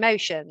balancing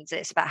emotions.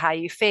 It's about how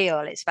you feel.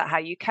 It's about how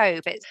you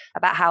cope. It's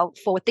about how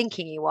forward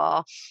thinking you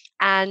are.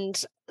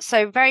 And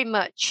so very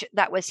much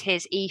that was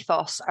his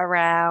ethos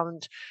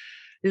around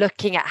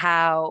looking at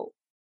how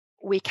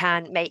we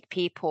can make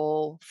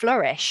people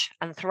flourish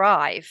and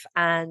thrive,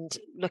 and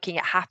looking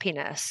at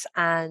happiness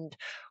and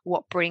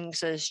what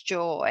brings us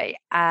joy.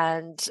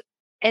 And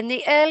in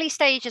the early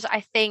stages,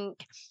 I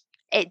think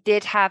it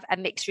did have a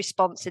mixed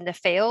response in the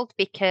field,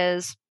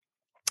 because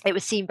it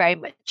was seen very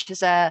much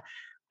as a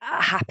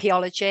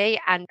happyology.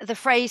 And the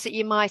phrase that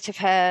you might have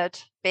heard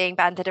being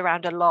bandied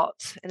around a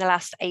lot in the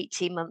last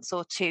 18 months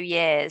or 2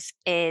 years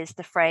is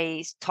the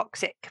phrase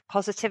toxic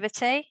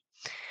positivity,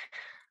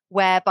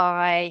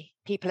 whereby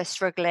people are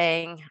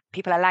struggling,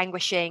 people are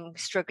languishing,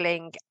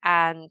 struggling,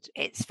 and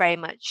it's very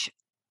much,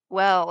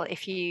 well,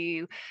 if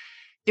you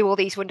do all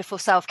these wonderful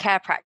self-care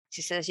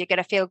practices, you're going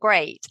to feel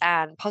great,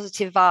 and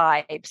positive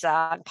vibes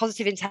and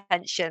positive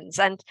intentions.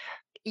 And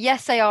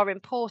yes, they are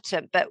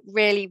important, but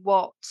really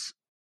what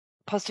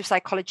positive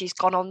psychology has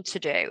gone on to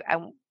do,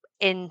 and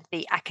in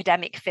the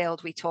academic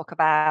field, we talk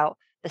about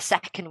the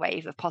second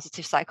wave of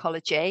positive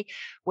psychology,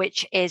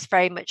 which is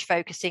very much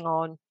focusing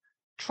on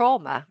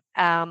trauma.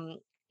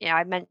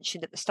 I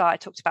mentioned at the start, I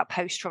talked about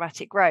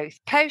post-traumatic growth.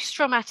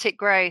 Post-traumatic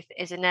growth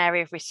is an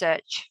area of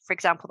research, for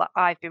example, that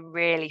I've been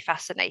really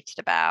fascinated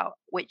about,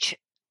 which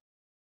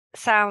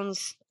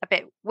sounds a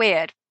bit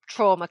weird,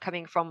 trauma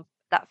coming from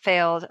that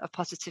field of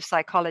positive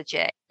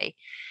psychology.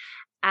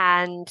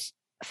 And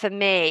for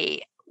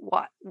me,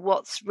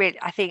 what's really,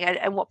 I think,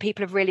 and what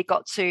people have really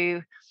got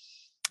to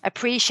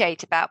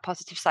appreciate about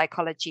positive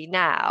psychology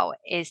now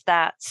is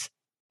that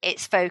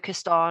it's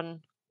focused on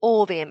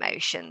all the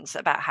emotions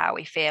about how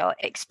we feel,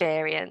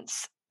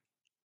 experience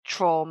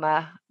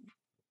trauma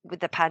with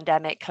the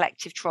pandemic,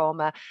 collective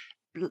trauma,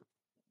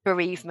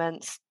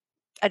 bereavements,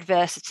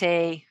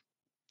 adversity,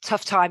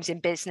 tough times in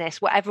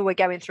business, whatever we're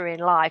going through in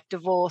life,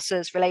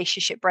 divorces,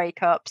 relationship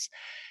breakups,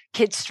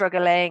 kids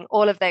struggling,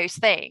 all of those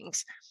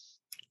things,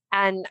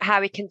 and how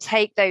we can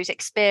take those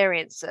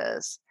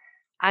experiences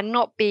and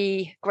not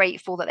be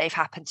grateful that they've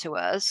happened to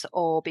us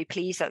or be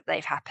pleased that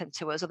they've happened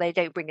to us or they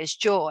don't bring us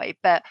joy,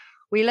 but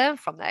we learn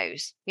from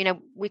those.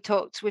 We've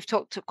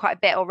talked quite a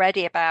bit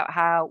already about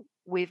how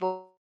we've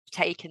all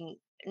taken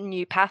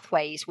new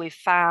pathways. We've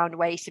found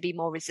ways to be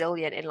more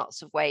resilient in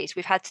lots of ways.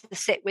 We've had to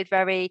sit with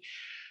very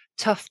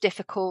tough,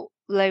 difficult,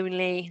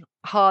 lonely,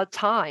 hard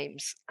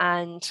times,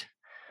 and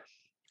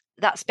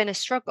that's been a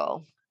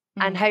struggle.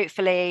 And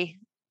hopefully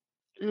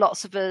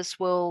lots of us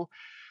will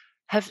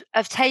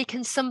have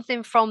taken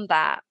something from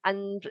that,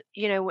 and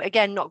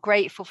again, not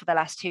grateful for the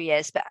last 2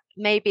 years, but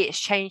maybe it's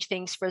changed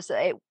things for us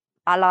that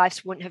our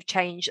lives wouldn't have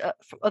changed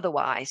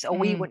otherwise, or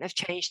we wouldn't have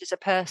changed as a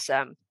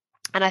person.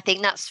 And I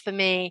think that's, for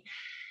me,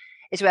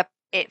 is where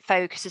it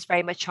focuses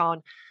very much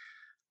on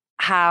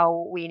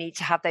how we need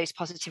to have those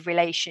positive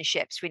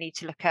relationships. We need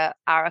to look at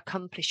our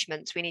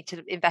accomplishments. We need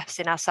to invest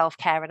in our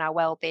self-care and our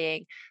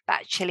well-being. But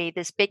actually,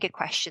 there's bigger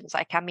questions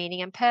like our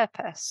meaning and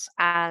purpose,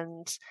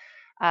 and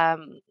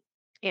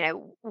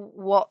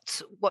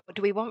what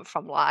do we want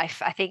from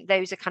life? I think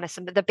those are kind of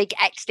some of the big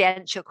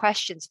existential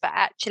questions. But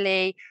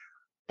actually,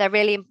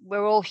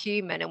 we're all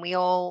human, and we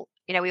all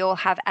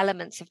have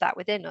elements of that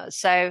within us.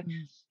 So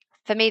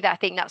for me, I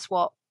think that's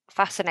what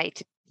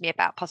fascinated me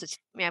about positive.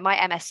 My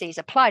MSc is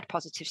applied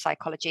positive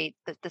psychology.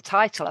 The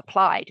title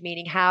applied,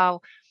 meaning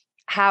how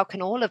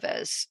can all of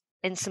us,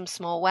 in some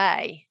small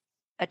way,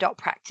 adopt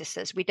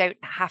practices. We don't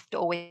have to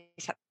always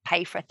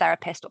pay for a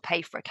therapist or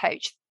pay for a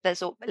coach.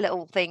 There's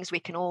little things we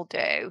can all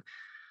do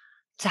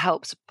to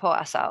help support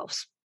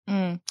ourselves.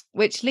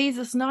 Which leads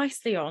us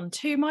nicely on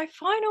to my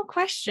final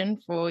question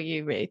for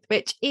you, Ruth,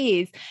 which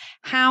is,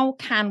 how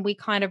can we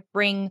kind of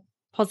bring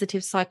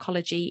positive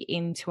psychology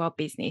into our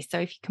business? So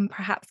if you can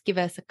perhaps give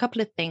us a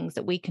couple of things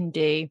that we can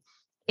do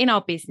in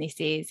our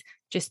businesses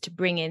just to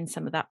bring in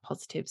some of that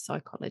positive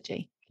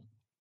psychology.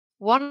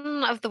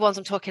 One of the ones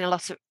I'm talking a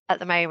lot at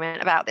the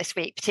moment about this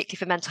week, particularly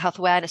for Mental Health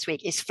Awareness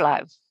Week, is flow.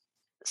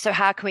 So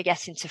how can we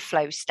get into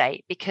flow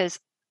state? Because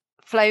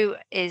flow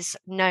is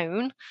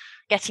known,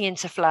 getting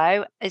into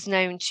flow is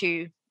known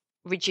to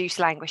reduce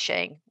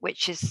languishing,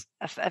 which is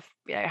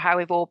how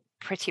we've all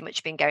pretty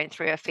much been going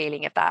through a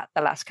feeling of that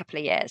the last couple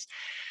of years.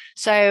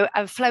 So,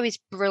 and flow is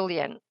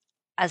brilliant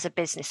as a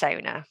business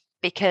owner,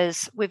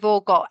 because we've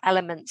all got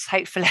elements,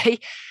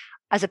 hopefully,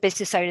 as a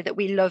business owner that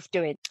we love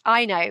doing.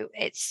 I know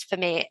for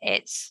me,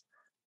 it's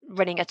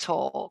running a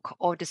talk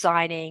or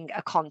designing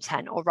a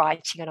content or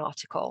writing an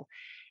article.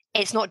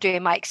 It's not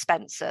doing my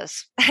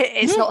expenses.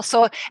 It's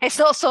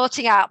not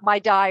sorting out my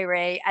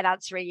diary and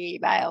answering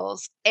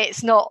emails.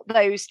 It's not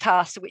those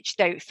tasks which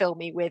don't fill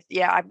me with,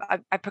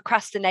 I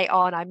procrastinate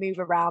on, I move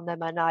around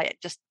them, and I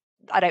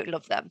don't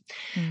love them.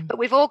 But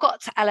we've all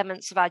got to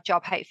elements of our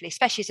job, hopefully,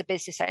 especially as a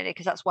business owner,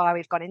 because that's why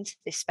we've gone into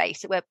this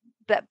space,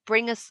 that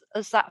bring us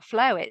that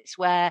flow. It's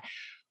where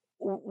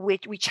we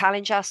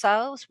challenge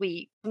ourselves.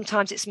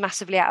 Sometimes it's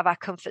massively out of our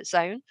comfort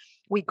zone.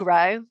 We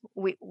grow,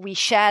 we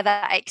share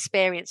that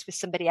experience with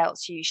somebody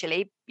else.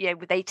 Usually,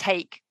 they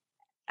take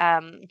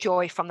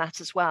joy from that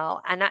as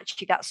well. And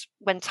actually, that's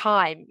when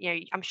time,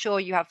 I'm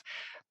sure you have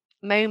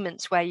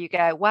moments where you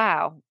go,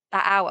 wow,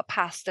 that hour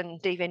passed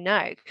and didn't even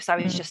know, because I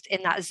was just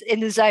in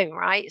the zone,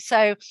 right?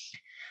 So,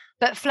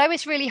 but flow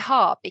is really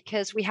hard,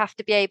 because we have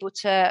to be able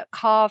to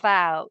carve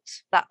out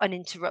that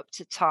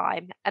uninterrupted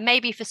time. And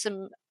maybe for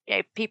some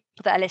people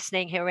that are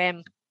listening who are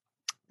in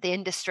the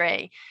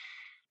industry,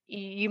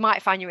 you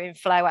might find you're in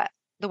flow at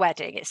the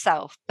wedding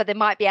itself, but there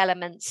might be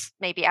elements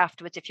maybe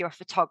afterwards, if you're a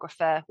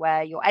photographer,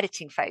 where you're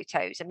editing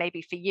photos, and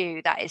maybe for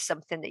you that is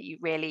something that you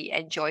really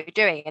enjoy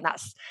doing, and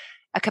that's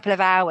a couple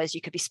of hours you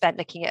could be spent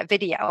looking at a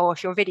video. Or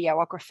if you're a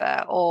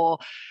videographer, or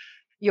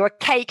you're a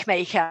cake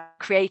maker,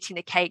 creating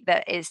the cake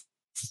that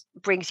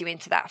brings you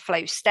into that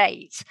flow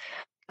state.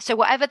 So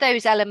whatever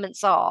those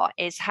elements are,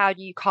 is how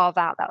do you carve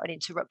out that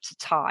uninterrupted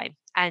time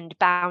and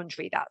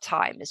boundary that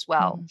time as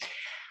well.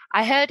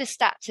 I heard a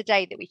stat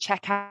today that we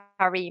check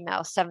our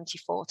email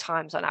 74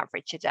 times on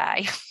average a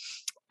day,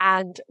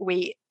 and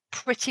we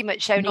pretty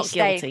much only Not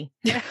guilty.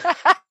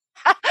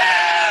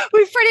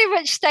 we pretty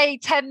much stay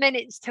 10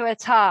 minutes to a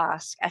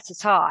task at a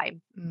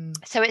time.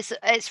 So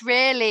it's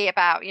really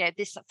about,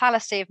 this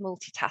fallacy of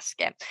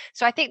multitasking.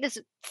 So I think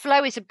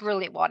flow is a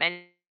brilliant one,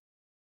 and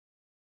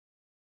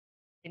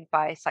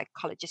by a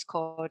psychologist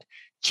called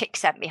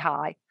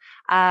Csikszentmihalyi,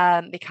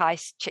 Mikhail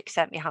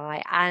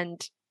Csikszentmihalyi,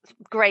 and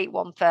great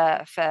one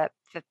for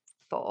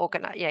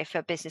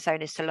business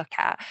owners to look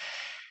at.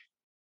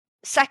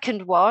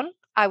 Second one,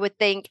 I would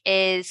think,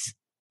 is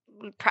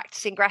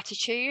practicing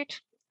gratitude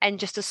in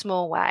just a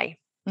small way.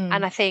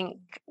 And I think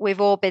we've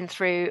all been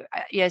through,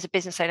 as a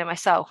business owner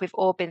myself, we've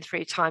all been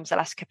through times the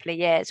last couple of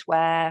years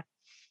where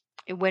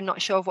we're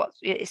not sure of what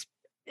is,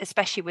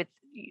 especially with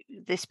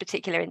this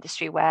particular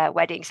industry where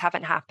weddings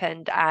haven't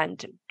happened.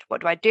 And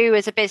what do I do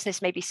as a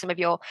business? Maybe some of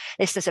your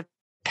listeners have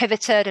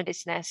pivoted a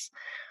business.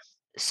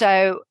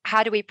 So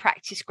how do we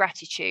practice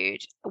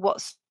gratitude?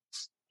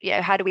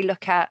 How do we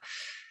look at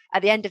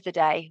the end of the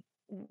day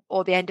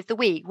or the end of the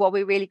week, what are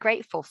we really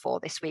grateful for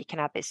this week in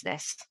our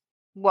business?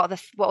 What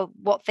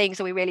things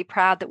are we really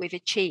proud that we've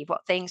achieved?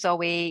 What things are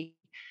we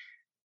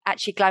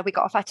actually glad we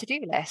got off our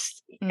to-do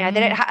list? They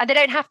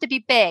don't have to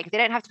be big. They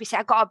don't have to be say,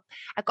 I've got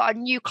a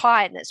new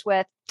client that's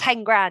worth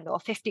 10 grand or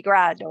 50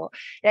 grand, or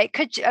it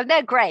could, and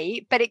they're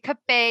great, but it could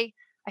be,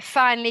 I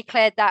finally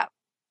cleared that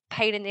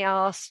pain in the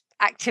arse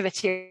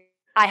activity.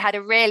 I had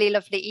a really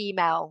lovely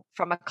email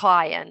from a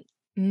client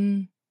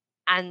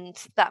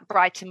and that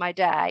brightened my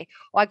day,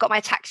 or I got my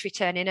tax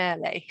return in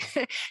early.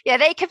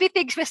 They could be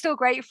things we're still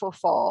grateful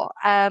for.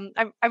 I'm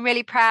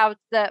really proud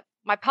that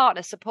my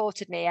partner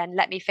supported me and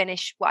let me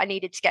finish what I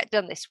needed to get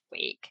done this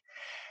week.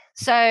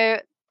 So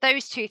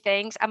those two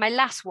things. And my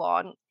last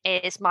one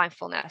is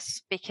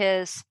mindfulness,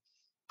 because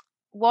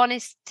one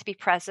is to be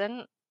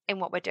present in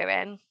what we're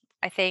doing.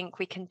 I think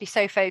we can be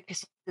so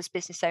focused as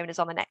business owners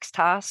on the next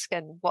task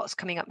and what's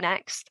coming up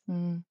next,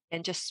 and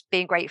just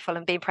being grateful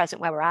and being present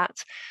where we're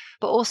at.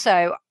 But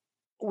also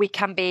we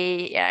can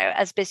be,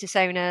 as business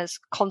owners,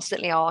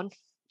 constantly on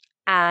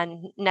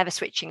and never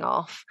switching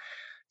off.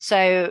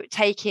 So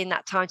taking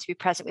that time to be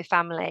present with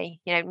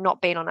family,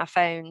 not being on our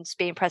phones,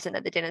 being present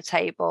at the dinner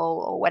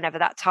table or whenever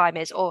that time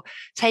is, or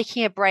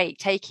taking a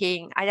break, I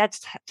had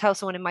to tell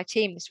someone in my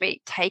team this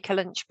week, take a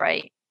lunch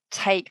break,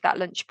 take that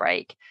lunch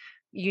break.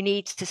 You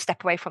need to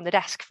step away from the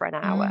desk for an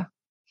hour.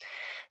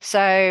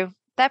 So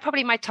they're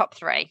probably my top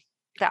three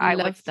that I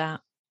love that.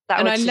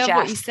 And I love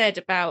what you said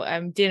about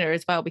dinner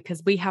as well,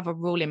 because we have a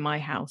rule in my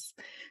house.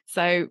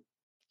 So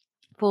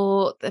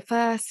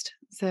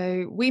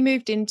we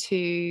moved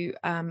into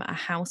a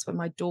house when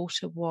my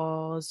daughter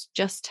was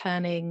just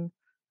turning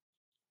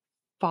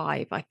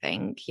 5, I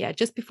think. Yeah,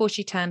 just before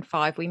she turned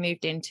 5, we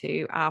moved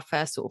into our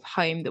first sort of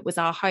home that was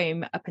our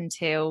home up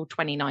until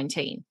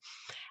 2019.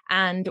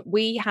 And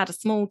we had a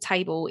small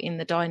table in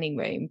the dining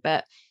room,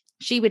 but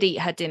she would eat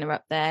her dinner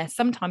up there.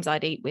 Sometimes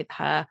I'd eat with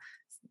her.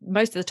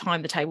 Most of the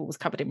time the table was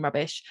covered in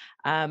rubbish.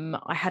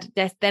 I had a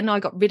desk, then I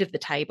got rid of the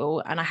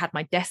table and I had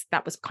my desk.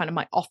 That was kind of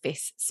my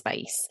office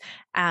space.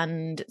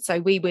 And so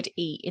we would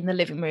eat in the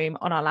living room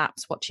on our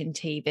laps watching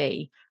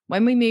TV.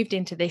 When we moved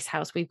into this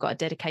house, we've got a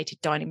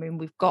dedicated dining room.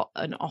 We've got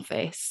an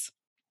office.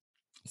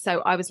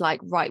 So I was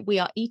like, right, we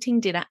are eating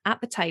dinner at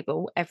the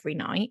table every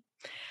night,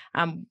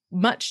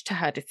 much to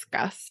her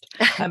disgust,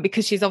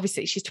 because she's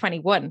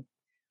 21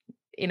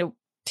 in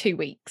 2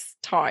 weeks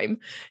time.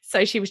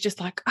 So she was just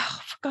like, oh,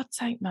 for God's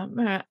sake,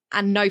 Mum,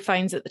 and no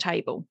phones at the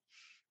table.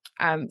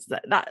 So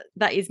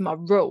that is my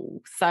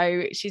rule.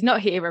 So she's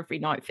not here every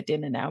night for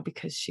dinner now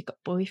because she got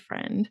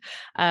boyfriend.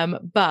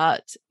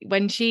 But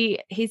when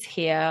he's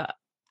here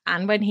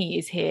and when he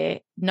is here,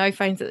 no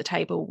phones at the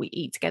table, we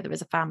eat together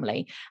as a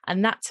family.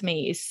 And that to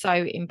me is so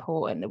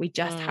important, that we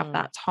just have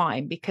that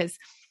time, because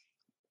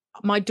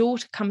my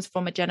daughter comes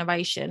from a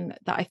generation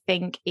that I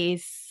think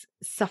is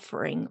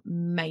suffering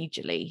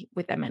majorly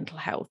with their mental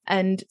health.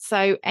 And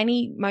so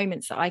any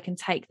moments that I can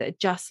take that are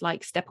just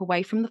like step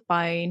away from the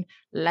phone,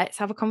 let's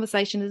have a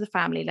conversation as a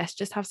family, let's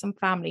just have some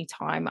family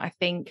time, I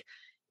think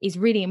is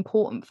really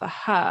important for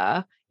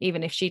her,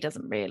 even if she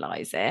doesn't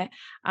realize it.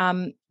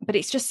 But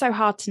it's just so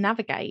hard to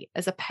navigate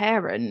as a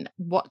parent,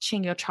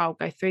 watching your child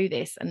go through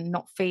this and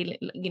not feeling,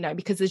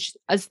 because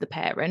as the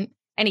parent,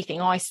 anything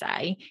I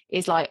say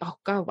is like, oh,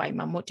 go away,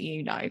 Mum, what do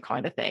you know,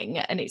 kind of thing.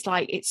 And it's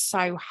like, it's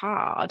so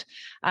hard.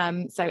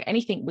 So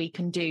anything we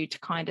can do to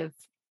kind of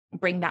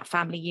bring that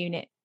family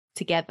unit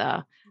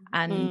together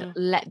and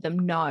let them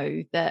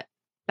know that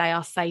they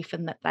are safe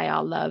and that they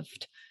are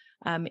loved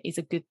is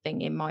a good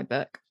thing in my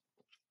book.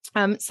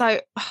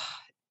 So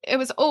it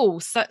was all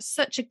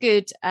such a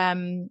good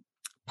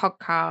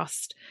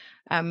podcast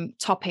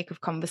topic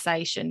of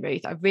conversation,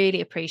 Ruth. I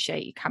really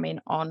appreciate you coming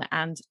on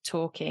and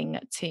talking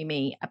to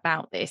me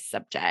about this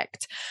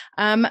subject.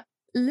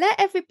 Let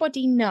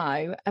everybody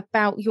know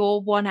about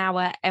your 1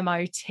 hour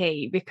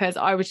MOT, because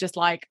I was just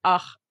like,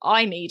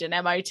 I need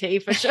an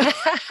MOT for sure.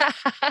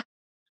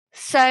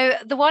 So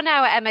the 1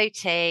 hour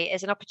MOT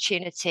is an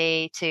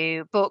opportunity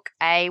to book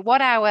a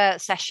 1 hour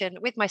session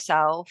with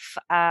myself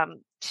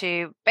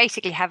to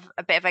basically have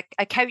a bit of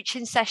a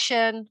coaching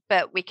session,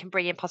 but we can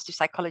bring in positive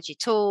psychology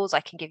tools. I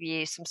can give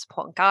you some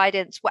support and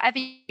guidance, whatever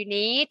you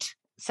need.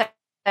 So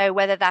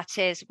whether that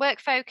is work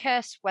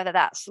focused, whether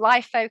that's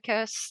life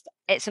focused,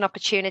 it's an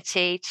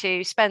opportunity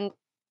to spend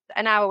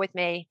an hour with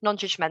me,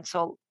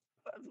 non-judgmental,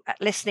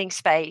 listening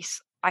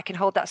space. I can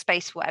hold that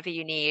space for whatever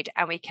you need,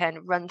 and we can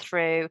run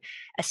through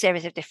a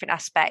series of different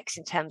aspects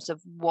in terms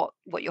of what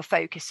your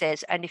focus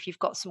is. And if you've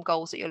got some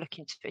goals that you're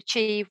looking to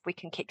achieve, we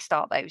can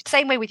kickstart those.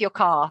 Same way with your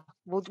car.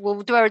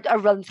 We'll do a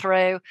run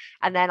through,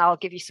 and then I'll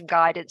give you some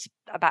guidance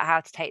about how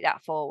to take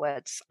that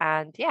forwards.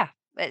 And yeah,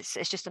 it's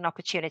just an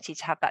opportunity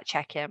to have that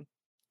check-in.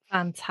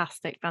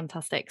 Fantastic.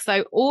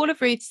 So all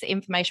of Ruth's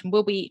information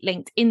will be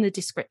linked in the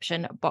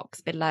description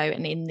box below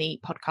and in the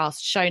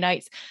podcast show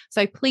notes.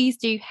 So please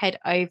do head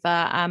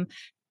over,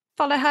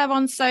 follow her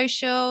on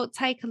social,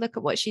 take a look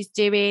at what she's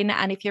doing.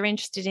 And if you're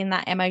interested in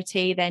that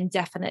MOT, then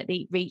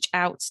definitely reach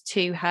out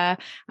to her.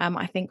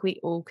 I think we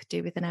all could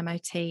do with an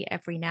MOT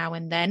every now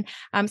and then.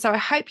 So I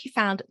hope you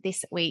found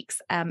this week's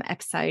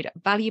episode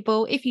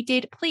valuable. If you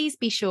did, please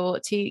be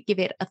sure to give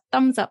it a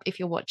thumbs up if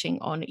you're watching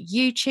on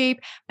YouTube.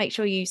 Make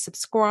sure you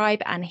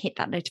subscribe and hit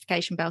that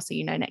notification bell so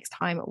you know next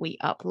time we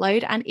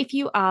upload. And if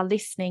you are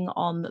listening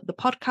on the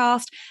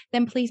podcast,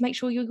 then please make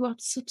sure you are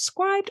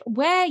subscribed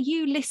where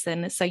you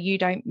listen so you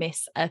don't miss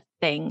a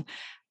thing.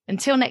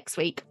 Until next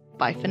week,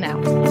 bye for now.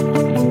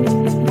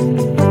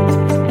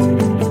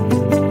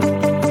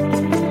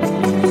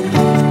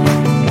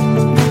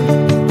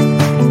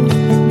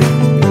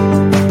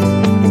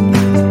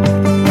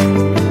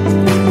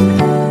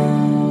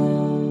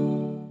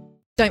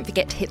 Don't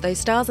forget to hit those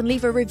stars and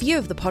leave a review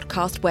of the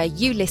podcast where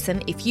you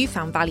listen if you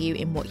found value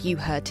in what you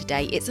heard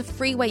today. It's a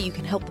free way you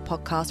can help the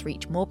podcast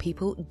reach more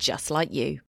people just like you.